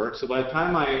after work. So by the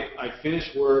time I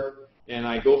finish work and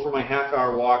I go for my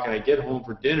half-hour walk and I get home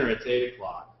for dinner, it's 8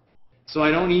 o'clock. So I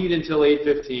don't eat until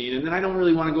 8:15, and then I don't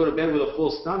really want to go to bed with a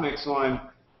full stomach, so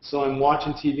I'm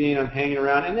watching TV and I'm hanging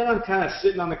around, and then I'm kind of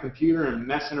sitting on the computer and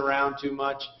messing around too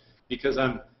much because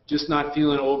I'm just not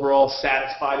feeling overall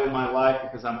satisfied in my life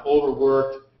because I'm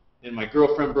overworked and my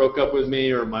girlfriend broke up with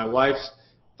me or my wife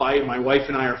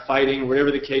and I are fighting or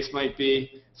whatever the case might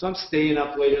be. So I'm staying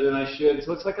up later than I should.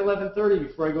 So it's like 11:30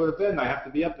 before I go to bed and I have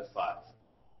to be up at 5.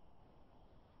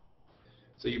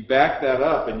 So you back that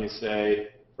up and you say,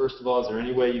 first of all, is there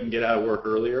any way you can get out of work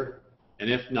earlier?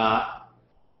 And if not,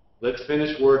 let's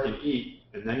finish work and eat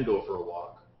and then go for a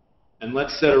walk. And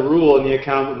let's set a rule in the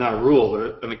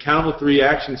an accountable 3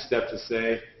 action step to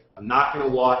say, I'm not going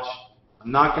to watch,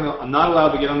 I'm not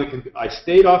allowed to get on the computer. I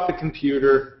stayed off the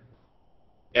computer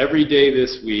every day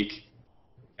this week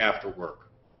after work.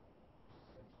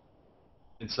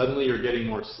 And suddenly you're getting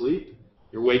more sleep,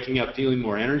 you're waking up feeling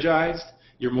more energized,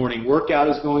 your morning workout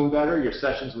is going better, your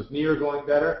sessions with me are going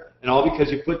better, and all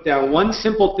because you put down one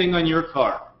simple thing on your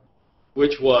card,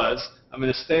 which was, I'm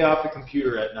going to stay off the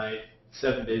computer at night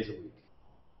 7 days a week.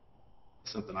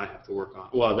 Something I have to work on.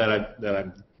 Well, that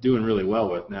I'm doing really well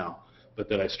with now, but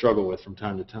that I struggle with from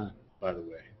time to time, by the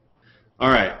way. All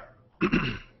right.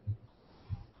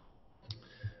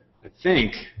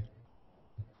 think,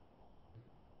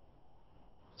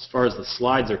 as far as the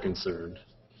slides are concerned,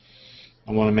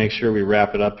 I want to make sure we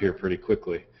wrap it up here pretty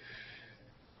quickly.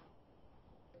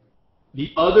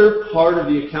 The other part of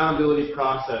the accountability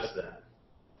process then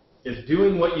is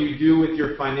doing what you do with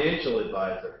your financial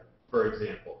advisor, for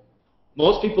example.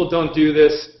 Most people don't do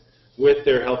this with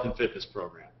their health and fitness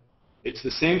program. It's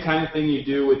the same kind of thing you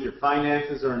do with your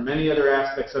finances or in many other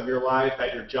aspects of your life,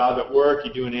 at your job at work.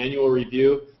 You do an annual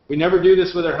review. We never do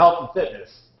this with our health and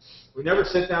fitness. We never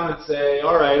sit down and say,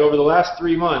 all right, over the last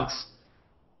 3 months,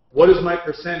 what does my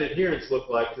percent adherence look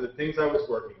like to the things I was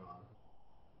working on?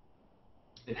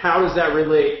 And how does that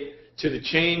relate to the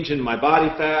change in my body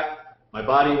fat, my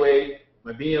body weight,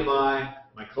 my BMI,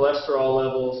 my cholesterol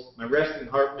levels, my resting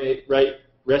heart rate,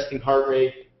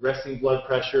 resting blood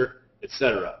pressure,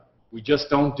 etc.? We just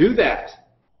don't do that.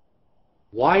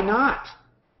 Why not?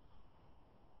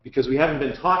 Because we haven't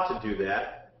been taught to do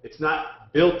that. It's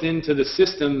not built into the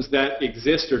systems that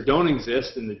exist or don't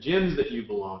exist in the gyms that you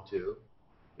belong to.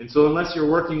 And so unless you're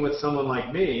working with someone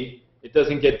like me, it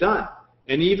doesn't get done.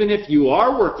 And even if you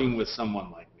are working with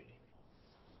someone like me,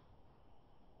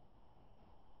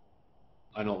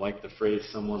 I don't like the phrase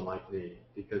someone like me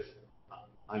because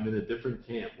I'm in a different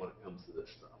camp when it comes to this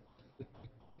stuff.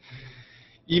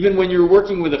 Even when you're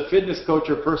working with a fitness coach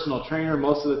or personal trainer,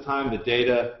 most of the time the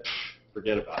data,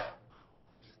 forget about it.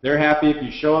 They're happy if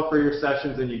you show up for your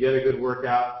sessions and you get a good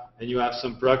workout and you have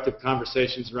some productive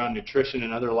conversations around nutrition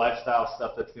and other lifestyle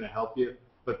stuff that's going to help you.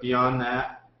 But beyond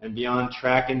that and beyond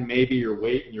tracking maybe your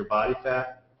weight and your body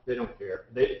fat, they don't care.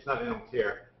 It's not they don't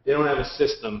care. They don't have a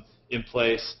system in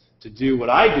place to do what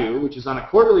I do, which is on a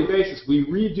quarterly basis, we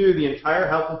redo the entire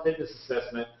health and fitness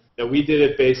assessment that we did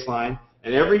at baseline.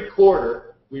 And every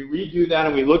quarter, we redo that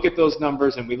and we look at those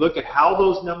numbers and we look at how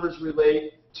those numbers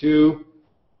relate to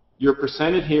your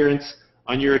percent adherence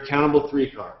on your accountable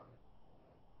 3 card.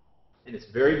 And it's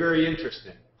very, very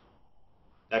interesting.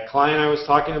 That client I was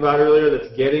talking about earlier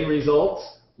that's getting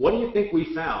results, what do you think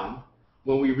we found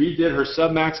when we redid her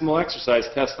submaximal exercise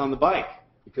test on the bike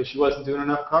because she wasn't doing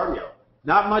enough cardio?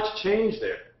 Not much change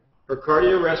there. Her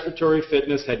cardiorespiratory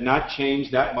fitness had not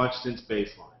changed that much since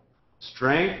baseline.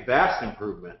 Strength, vast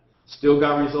improvement. Still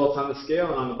got results on the scale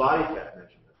and on the body fat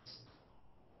measurements.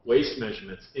 Waist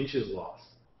measurements, inches lost.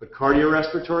 But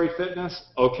cardiorespiratory fitness,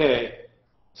 okay,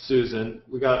 Susan,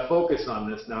 we got to focus on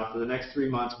this now for the next 3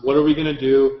 months. What are we going to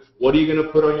do? What are you going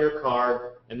to put on your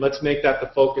card? And let's make that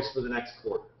the focus for the next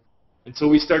quarter. And so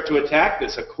we start to attack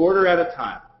this a quarter at a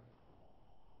time.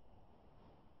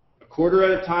 A quarter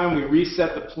at a time, we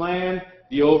reset the plan,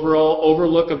 the overall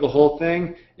overlook of the whole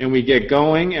thing, and we get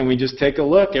going and we just take a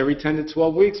look every 10 to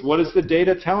 12 weeks. What is the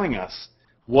data telling us?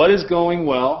 What is going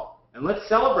well? And let's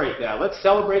celebrate that. Let's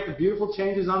celebrate the beautiful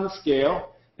changes on the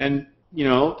scale, and you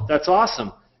know, that's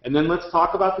awesome. And then let's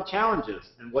talk about the challenges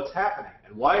and what's happening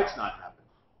and why it's not happening.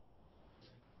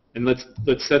 And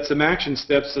let's set some action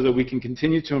steps so that we can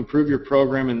continue to improve your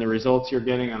program and the results you're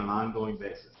getting on an ongoing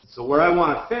basis. So where I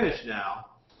want to finish now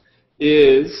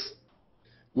is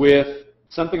with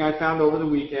something I found over the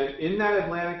weekend in that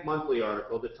Atlantic Monthly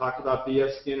article that talked about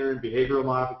B.F. Skinner and behavioral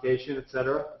modification,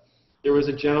 etc. There was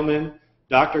a gentleman,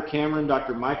 Dr. Cameron,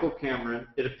 Dr. Michael Cameron.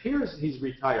 It appears he's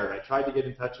retired. I tried to get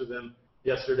in touch with him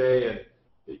yesterday, and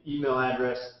the email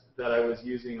address that I was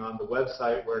using on the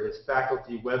website where his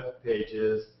faculty web page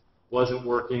is wasn't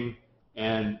working,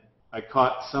 and I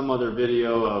caught some other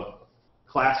video of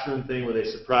classroom thing where they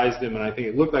surprised him, and I think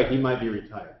it looked like he might be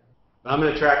retired. But I'm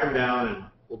going to track him down, and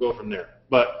we'll go from there.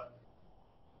 But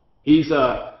he's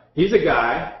a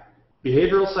guy,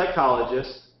 behavioral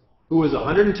psychologist, who was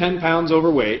 110 pounds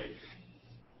overweight,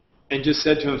 and just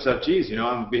said to himself, geez, you know,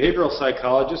 I'm a behavioral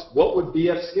psychologist. What would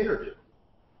B.F. Skinner do?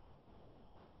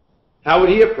 How would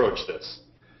he approach this?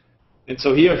 And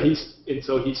so he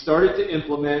started to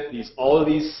implement all of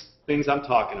these things I'm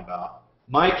talking about.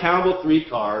 My Accountable 3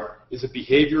 card is a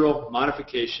behavioral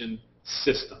modification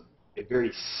system, a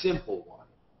very simple one,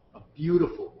 a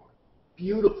beautiful one,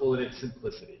 beautiful in its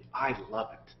simplicity. I love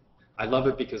it. I love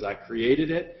it because I created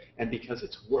it and because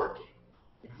it's working.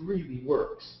 It really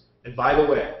works. And by the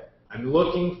way, I'm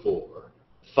looking for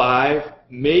 5,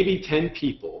 maybe 10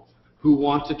 people who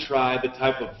want to try the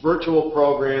type of virtual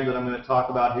program that I'm going to talk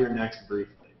about here next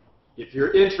briefly. If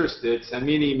you're interested, send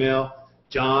me an email,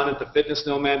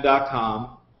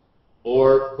 john@thefitnessnomad.com,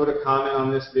 or put a comment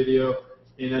on this video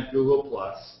in at Google+,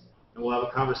 and we'll have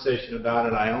a conversation about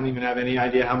it. I don't even have any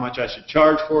idea how much I should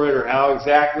charge for it or how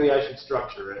exactly I should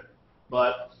structure it,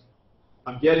 but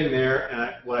I'm getting there,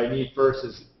 and what I need first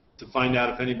is to find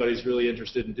out if anybody's really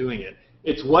interested in doing it.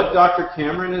 It's what Dr.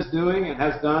 Cameron is doing and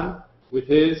has done with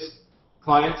his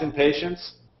clients and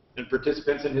patients and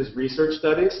participants in his research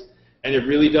studies, and it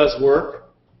really does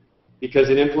work because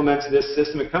it implements this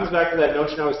system. It comes back to that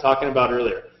notion I was talking about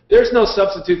earlier. There's no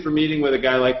substitute for meeting with a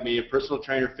guy like me, a personal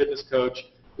trainer, fitness coach,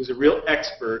 who's a real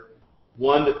expert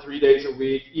 1 to 3 days a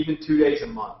week, even 2 days a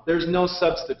month. There's no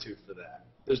substitute for that.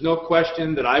 There's no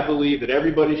question that I believe that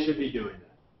everybody should be doing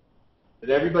that. That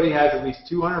everybody has at least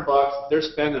 $200 that they're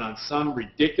spending on some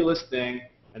ridiculous thing,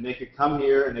 and they could come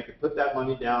here and they could put that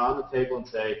money down on the table and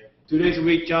say, 2 days a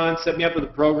week, John, set me up with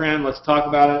a program, let's talk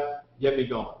about it, get me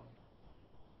going.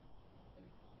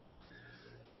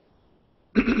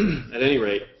 At any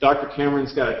rate, Dr.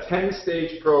 Cameron's got a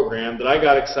 10-stage program that I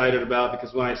got excited about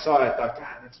because when I saw it, I thought,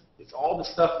 God, it's all the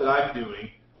stuff that I'm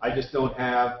doing. I just don't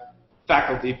have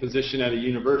faculty position at a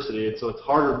university, and so it's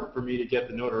harder for me to get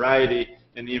the notoriety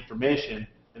and the information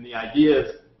and the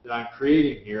ideas that I'm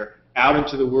creating here out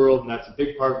into the world, and that's a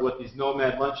big part of what these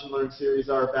Nomad Lunch and Learn series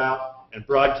are about, and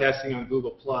broadcasting on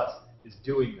Google Plus is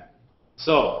doing that.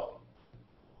 So,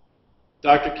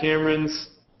 Dr. Cameron's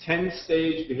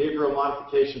 10-stage behavioral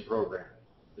modification program.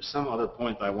 There's some other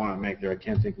point that I want to make there. I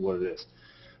can't think of what it is.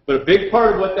 But a big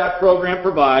part of what that program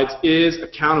provides is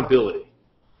accountability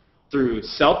through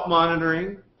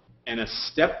self-monitoring and a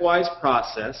stepwise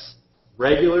process,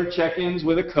 regular check-ins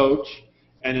with a coach,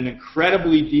 and an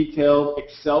incredibly detailed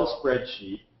Excel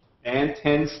spreadsheet and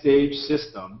 10-stage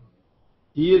system.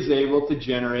 He is able to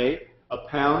generate 1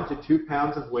 pound to 2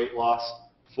 pounds of weight loss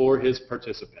for his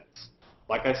participants.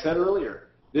 Like I said earlier,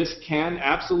 this can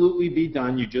absolutely be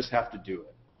done. You just have to do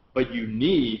it. But you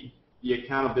need the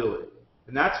accountability.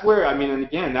 And that's where, and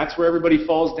again, that's where everybody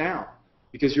falls down.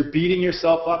 Because you're beating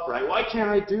yourself up, right? Why can't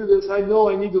I do this? I know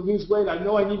I need to lose weight. I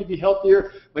know I need to be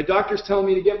healthier. My doctor's telling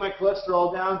me to get my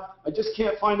cholesterol down. I just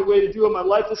can't find a way to do it. My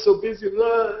life is so busy.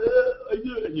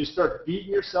 And you start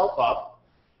beating yourself up.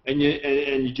 And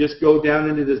you just go down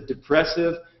into this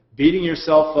depressive, beating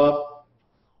yourself up,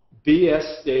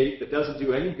 BS state that doesn't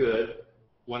do any good,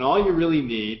 when all you really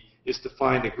need is to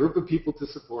find a group of people to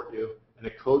support you and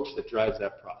a coach that drives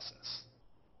that process.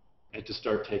 And to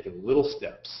start taking little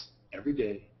steps every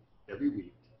day, every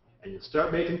week. And you'll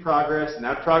start making progress, and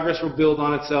that progress will build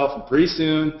on itself, and pretty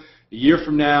soon, a year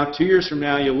from now, 2 years from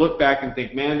now, you'll look back and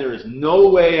think, man, there is no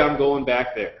way I'm going back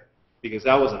there, because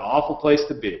that was an awful place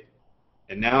to be.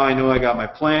 And now I know I got my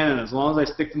plan, and as long as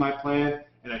I stick to my plan,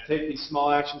 and I take these small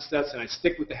action steps, and I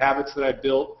stick with the habits that I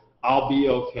built, I'll be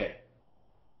okay.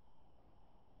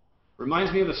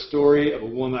 Reminds me of a story of a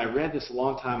woman. I read this a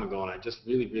long time ago, and I just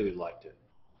really, really liked it.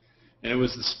 And it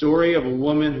was the story of a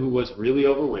woman who was really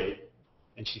overweight,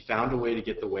 and she found a way to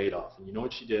get the weight off. And you know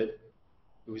what she did?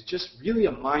 It was just really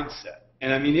a mindset.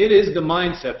 And it is the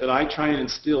mindset that I try and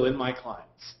instill in my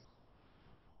clients.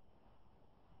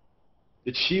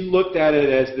 That she looked at it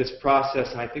as this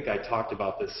process, and I think I talked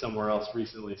about this somewhere else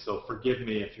recently, so forgive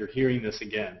me if you're hearing this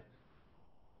again.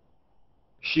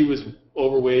 She was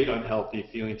overweight, unhealthy,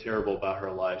 feeling terrible about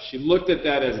her life. She looked at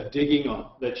that as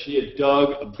that she had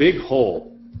dug a big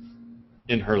hole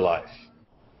in her life.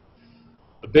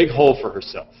 A big hole for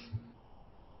herself.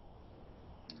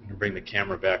 I'm going to bring the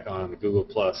camera back on the Google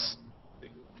Plus,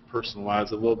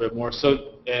 personalize a little bit more.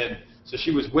 So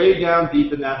she was way down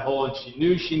deep in that hole, and she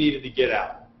knew she needed to get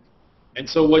out. And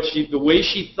so the way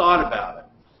she thought about it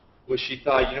was she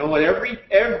thought, you know what,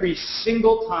 every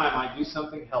single time I do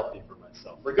something healthy for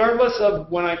myself, regardless of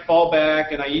when I fall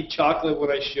back and I eat chocolate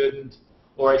when I shouldn't,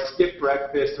 or I skip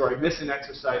breakfast, or I miss an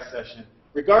exercise session,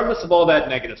 regardless of all that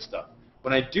negative stuff,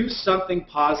 when I do something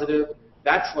positive,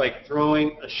 that's like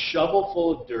throwing a shovel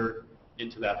full of dirt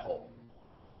into that hole.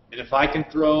 And if I can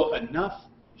throw enough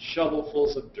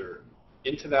shovelfuls of dirt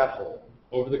into that hole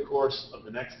over the course of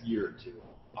the next year or two,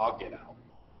 I'll get out.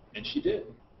 And she did.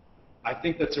 I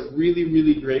think that's a really,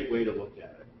 really great way to look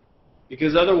at it.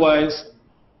 Because otherwise,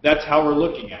 that's how we're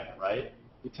looking at it, right?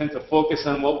 We tend to focus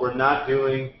on what we're not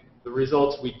doing, the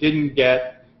results we didn't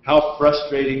get, how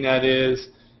frustrating that is,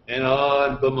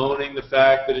 and bemoaning the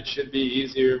fact that it should be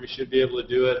easier, we should be able to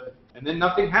do it, and then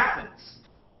nothing happens.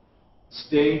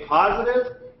 Staying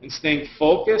positive and staying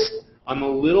focused on the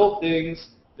little things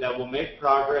that will make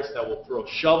progress, that will throw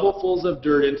shovelfuls of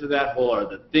dirt into that hole, are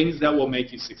the things that will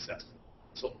make you successful.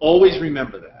 So always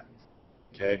remember that,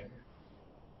 okay?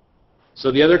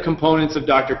 So the other components of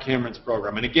Dr. Cameron's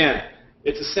program, and again,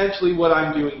 it's essentially what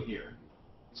I'm doing here.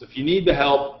 So if you need the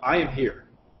help, I am here.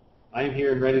 I am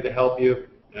here and ready to help you,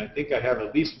 and I think I have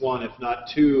at least 1, if not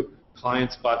 2,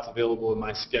 client spots available in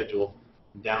my schedule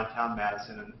in downtown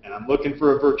Madison, and I'm looking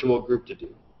for a virtual group to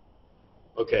do.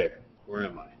 Okay, where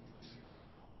am I?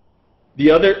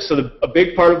 A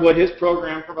big part of what his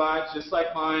program provides, just like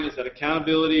mine, is that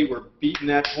accountability. We're beating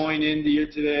that point into you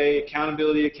today.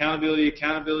 Accountability, accountability,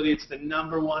 accountability. It's the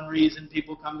number one reason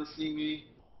people come to see me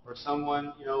or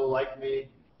someone, like me.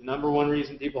 The number one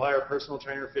reason people hire a personal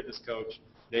trainer or fitness coach.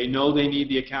 They know they need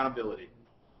the accountability.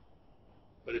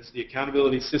 But it's the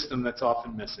accountability system that's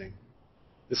often missing.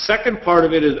 The second part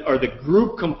of it are the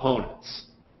group components.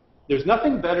 There's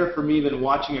nothing better for me than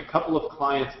watching a couple of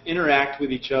clients interact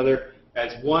with each other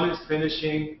as one is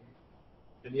finishing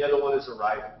and the other one is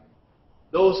arriving.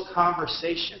 Those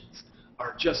conversations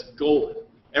are just golden.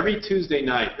 Every Tuesday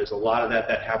night, there's a lot of that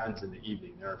happens in the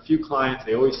evening. There are a few clients,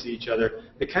 they always see each other.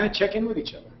 They kind of check in with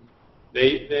each other.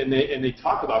 They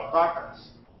talk about progress,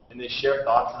 and they share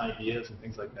thoughts and ideas and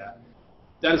things like that.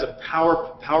 That is a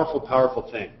powerful,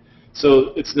 powerful thing.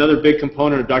 So it's another big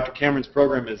component of Dr. Cameron's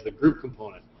program is the group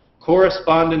component.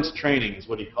 Correspondence training is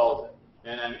what he calls it.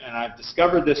 And I've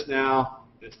discovered this now.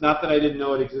 It's not that I didn't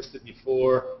know it existed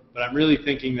before, but I'm really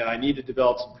thinking that I need to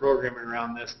develop some programming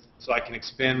around this so I can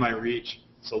expand my reach.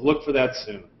 So look for that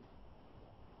soon.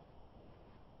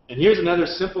 And here's another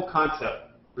simple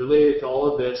concept related to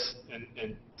all of this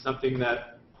and something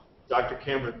that Dr.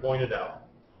 Cameron pointed out.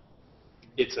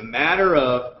 It's a matter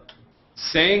of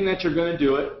saying that you're going to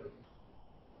do it,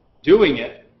 doing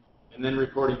it, and then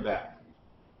reporting back.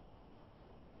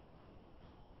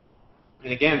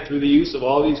 And again, through the use of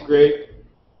all these great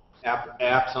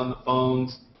apps on the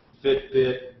phones,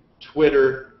 Fitbit,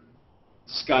 Twitter,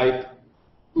 Skype,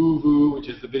 Uvu, which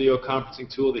is the video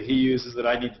conferencing tool that he uses that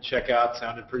I need to check out,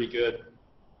 sounded pretty good.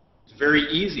 It's very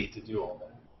easy to do all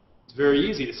that. It's very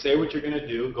easy to say what you're going to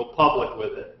do and go public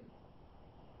with it.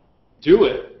 Do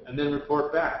it, and then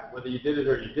report back. Whether you did it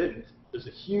or you didn't, there's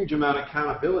a huge amount of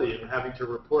accountability in having to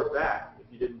report back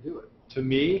if you didn't do it, to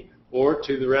me or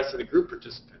to the rest of the group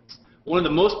participants. One of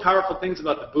the most powerful things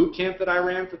about the boot camp that I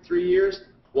ran for 3 years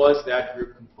was that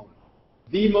group component.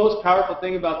 The most powerful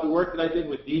thing about the work that I did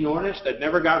with Dean Ornish that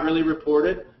never got really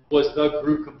reported was the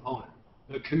group component.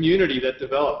 The community that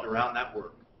developed around that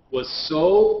work was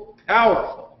so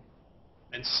powerful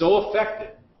and so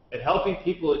effective at helping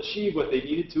people achieve what they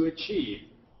needed to achieve.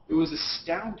 It was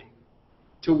astounding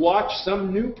to watch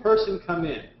some new person come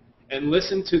in and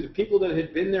listen to the people that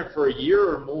had been there for a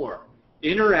year or more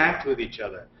interact with each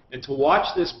other, and to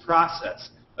watch this process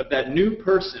of that new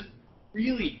person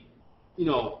really,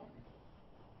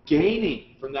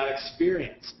 gaining from that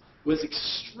experience was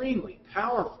extremely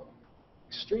powerful.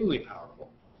 Extremely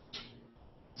powerful.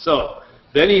 So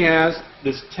then he has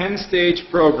this 10-stage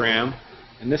program,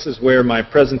 and this is where my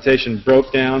presentation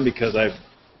broke down because I've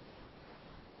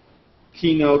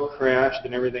keynote crashed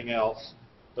and everything else.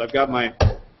 So I've got my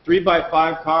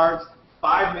 3x5 cards,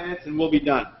 5 minutes, and we'll be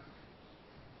done.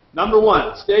 Number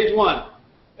 1, stage 1.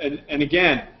 And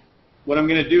again, what I'm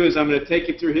going to do is I'm going to take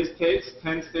you through his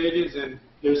 10 stages, and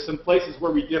there's some places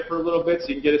where we differ a little bit so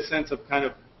you can get a sense of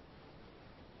how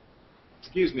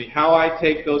I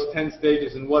take those 10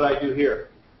 stages and what I do here.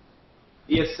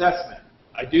 The assessment.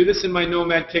 I do this in my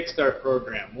Nomad Kickstart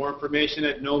program. More information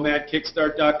at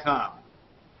nomadkickstart.com.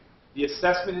 The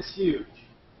assessment is huge.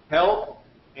 Health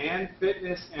and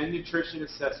fitness and nutrition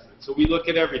assessment. So we look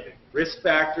at everything. Risk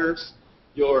factors,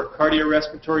 your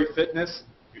cardiorespiratory fitness,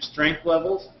 your strength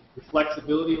levels, your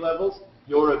flexibility levels,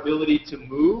 your ability to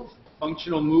move,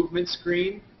 functional movement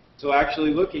screen. So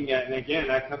actually looking at, and again,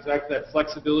 that comes back to that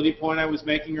flexibility point I was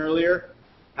making earlier.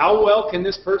 How well can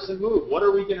this person move? What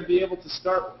are we going to be able to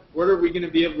start with? What are we going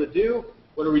to be able to do?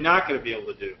 What are we not going to be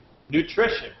able to do?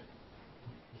 Nutrition.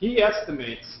 He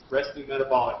estimates resting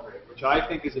metabolic rate, which I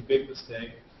think is a big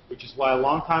mistake, which is why a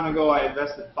long time ago I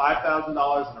invested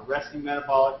 $5,000 in a resting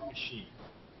metabolic machine.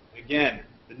 Again,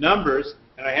 the numbers,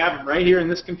 and I have them right here in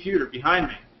this computer behind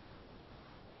me.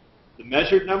 The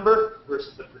measured number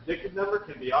versus the predicted number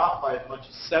can be off by as much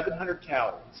as 700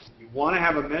 calories. You want to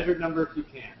have a measured number if you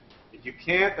can. If you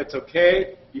can't, that's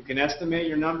okay. You can estimate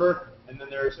your number, and then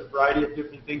there's a variety of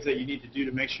different things that you need to do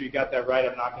to make sure you got that right.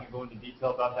 I'm not going to go into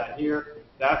detail about that here.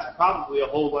 That's probably a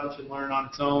whole lunch and learn on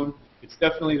its own. It's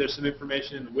definitely, there's some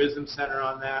information in the Wisdom Center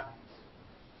on that.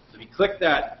 So if you click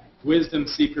that Wisdom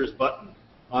Seekers button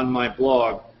on my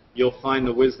blog, you'll find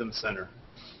the Wisdom Center.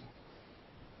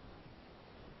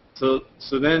 So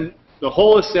then the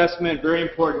whole assessment, very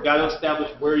important, got to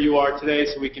establish where you are today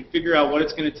so we can figure out what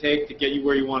it's going to take to get you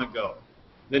where you want to go.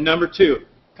 Then number 2,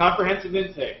 comprehensive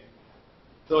intake.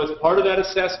 So as part of that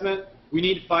assessment, we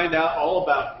need to find out all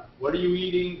about you. What are you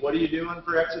eating? What are you doing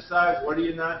for exercise? What are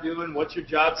you not doing? What's your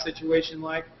job situation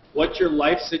like? What's your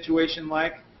life situation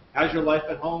like? How's your life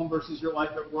at home versus your life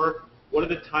at work? What are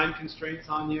the time constraints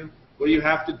on you? What do you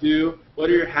have to do? What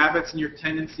are your habits and your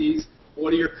tendencies?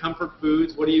 What are your comfort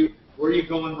foods? Where are you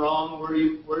going wrong?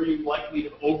 Where are you likely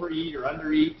to overeat or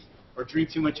undereat or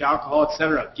drink too much alcohol,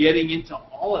 etc.? Getting into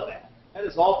all of that. That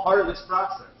is all part of this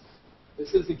process.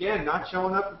 This is, again, not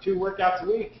showing up for 2 workouts a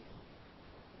week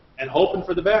and hoping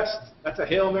for the best. That's a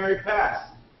Hail Mary pass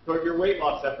toward your weight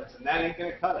loss efforts, and that ain't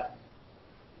going to cut it.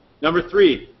 Number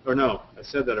 3, or no, I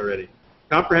said that already.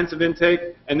 Comprehensive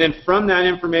intake, and then from that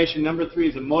information, number 3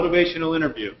 is a motivational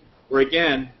interview, where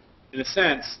again, in a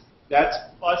sense, that's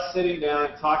us sitting down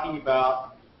and talking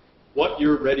about what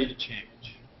you're ready to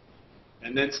change,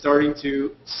 and then starting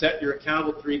to set your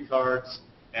accountable 3 cards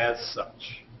as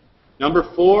such.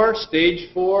 Number 4,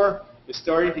 stage 4, is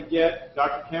starting to get,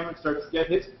 Dr. Cameron starts to get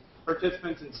his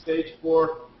participants in stage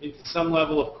 4 into some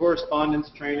level of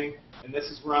correspondence training. And this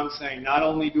is where I'm saying not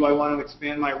only do I want to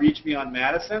expand my reach beyond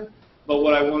Madison, but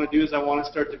what I want to do is I want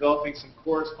to start developing some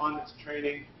correspondence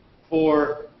training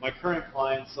for my current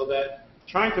clients so that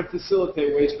trying to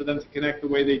facilitate ways for them to connect the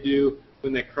way they do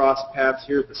when they cross paths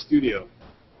here at the studio.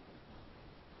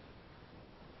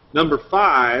 Number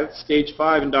 5, stage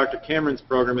 5 in Dr. Cameron's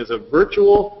program is a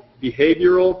virtual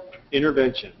behavioral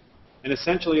intervention. And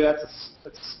essentially that's a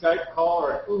Skype call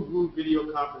or a Google video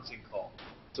conferencing call.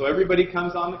 So everybody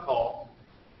comes on the call,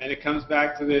 and it comes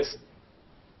back to this,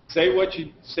 say what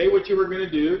you were going to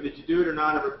do, did you do it or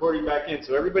not, and reporting back in.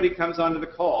 So everybody comes onto the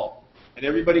call, and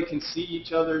everybody can see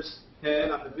each other's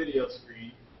head on the video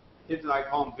screen. Kids and I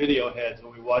call them video heads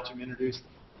when we watch them introduce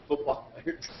football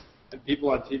players. And people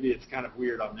on TV, it's kind of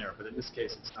weird on there, but in this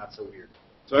case, it's not so weird.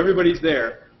 So everybody's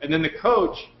there, and then the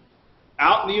coach,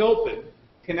 out in the open,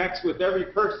 connects with every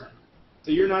person.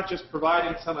 So you're not just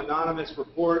providing some anonymous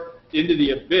report into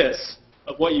the abyss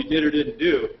of what you did or didn't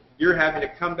do. You're having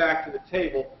to come back to the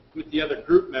table with the other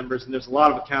group members, and there's a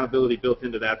lot of accountability built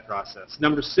into that process.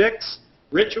 Number 6,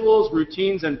 rituals,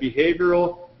 routines, and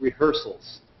behavioral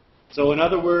rehearsals. So in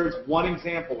other words, one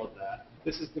example of that,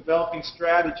 this is developing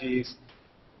strategies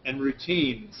and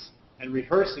routines and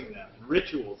rehearsing them and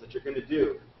rituals that you're going to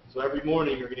do. So every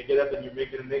morning you're going to get up and you're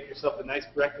going to make yourself a nice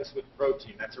breakfast with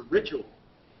protein. That's a ritual.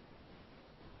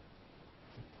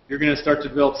 You're going to start to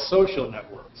build social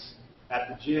networks at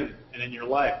the gym and in your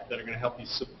life that are going to help you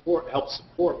support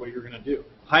what you're going to do.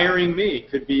 Hiring me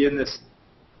could be in this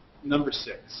number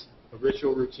 6, a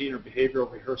ritual, routine, or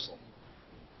behavioral rehearsal.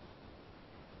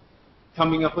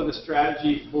 Coming up with a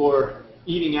strategy for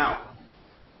eating out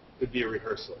could be a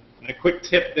rehearsal. And a quick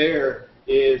tip there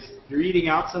is if you're eating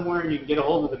out somewhere and you can get a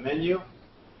hold of the menu,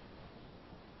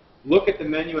 look at the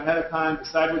menu ahead of time,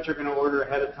 decide what you're going to order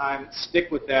ahead of time, stick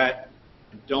with that,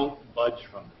 and don't budge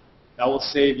from it. That will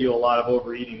save you a lot of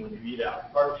overeating when you eat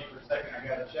out. Pardon me for a second, I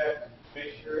got to check,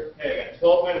 make sure. Okay, I got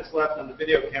 12 minutes left on the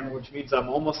video camera, which means I'm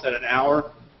almost at an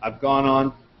hour. I've gone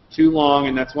on too long,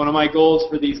 and that's one of my goals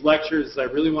for these lectures is I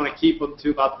really want to keep them to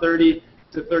about 30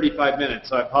 to 35 minutes.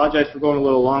 So I apologize for going a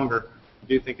little longer. I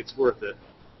do think it's worth it.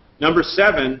 Number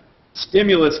 7,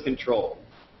 stimulus control.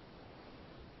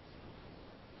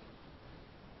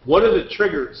 What are the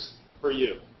triggers for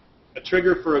you? A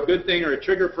trigger for a good thing or a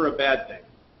trigger for a bad thing?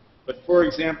 But for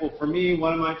example, for me,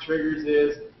 one of my triggers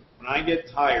is when I get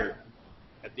tired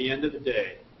at the end of the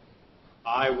day,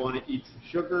 I want to eat some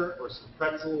sugar or some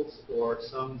pretzels or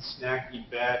some snacky,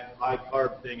 bad,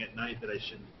 high-carb thing at night that I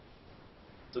shouldn't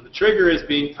eat. So the trigger is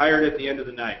being tired at the end of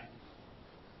the night.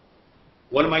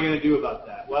 What am I going to do about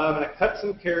that? Well, I'm going to cut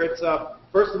some carrots up.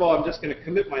 First of all, I'm just going to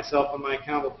commit myself on my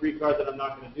accountable 3 card that I'm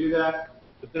not going to do that.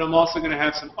 But then I'm also going to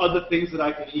have some other things that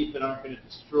I can eat that aren't going to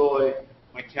destroy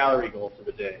my calorie goal for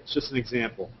the day. It's just an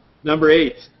example. Number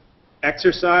 8,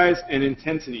 exercise and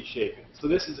intensity shaping. So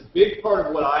this is a big part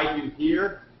of what I do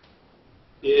here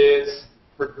is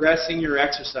progressing your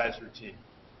exercise routine.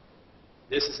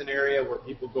 This is an area where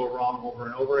people go wrong over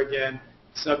and over again.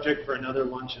 Subject for another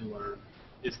lunch and learn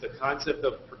is the concept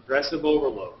of progressive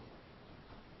overload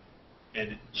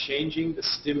and changing the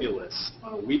stimulus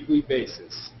on a weekly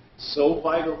basis. So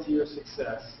vital to your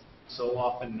success, so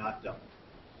often not done.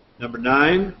 Number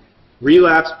 9,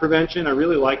 relapse prevention. I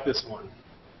really like this one.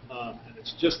 And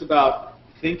it's just about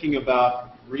thinking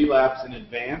about relapse in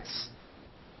advance.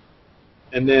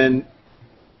 And then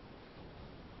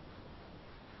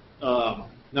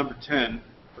number 10,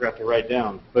 forgot to write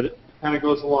down, but it kind of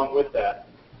goes along with that.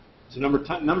 So number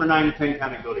 9 and 10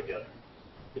 kind of go together.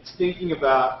 It's thinking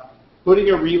about putting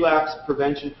a relapse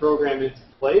prevention program into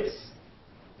place,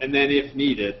 and then, if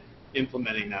needed,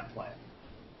 implementing that plan.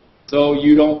 So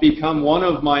you don't become one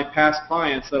of my past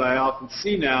clients that I often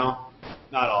see now,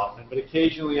 not often, but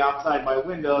occasionally outside my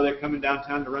window, they're coming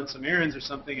downtown to run some errands or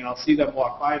something, and I'll see them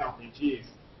walk by and I'll think, geez,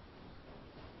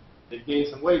 They've gained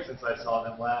some weight since I saw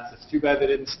them last. It's too bad they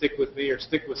didn't stick with me or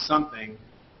stick with something.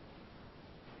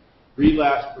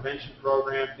 Relapse prevention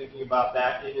program, thinking about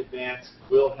that in advance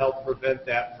will help prevent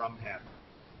that from happening.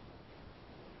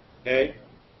 Okay?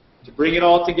 To bring it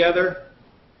all together,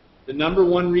 the number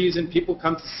one reason people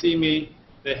come to see me,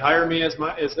 they hire me as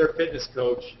their fitness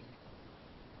coach,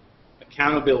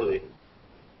 accountability.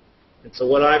 And so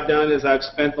what I've done is I've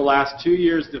spent the last 2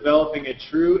 years developing a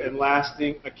true and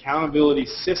lasting accountability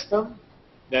system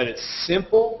that is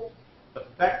simple,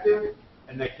 effective,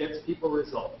 and that gets people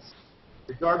results.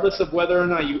 Regardless of whether or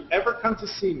not you ever come to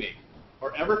see me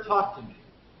or ever talk to me,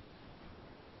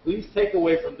 please take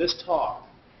away from this talk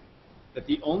that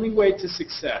the only way to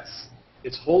success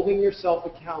is holding yourself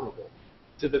accountable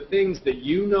to the things that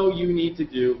you know you need to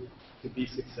do to be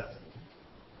successful.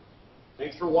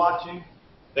 Thanks for watching.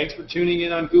 Thanks for tuning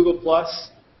in on Google+.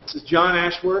 This is John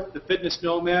Ashworth, the Fitness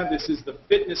Nomad. This is the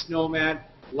Fitness Nomad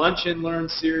Lunch and Learn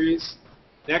series.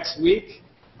 Next week,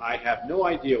 I have no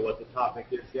idea what the topic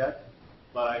is yet,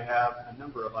 but I have a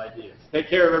number of ideas. Take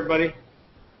care, everybody.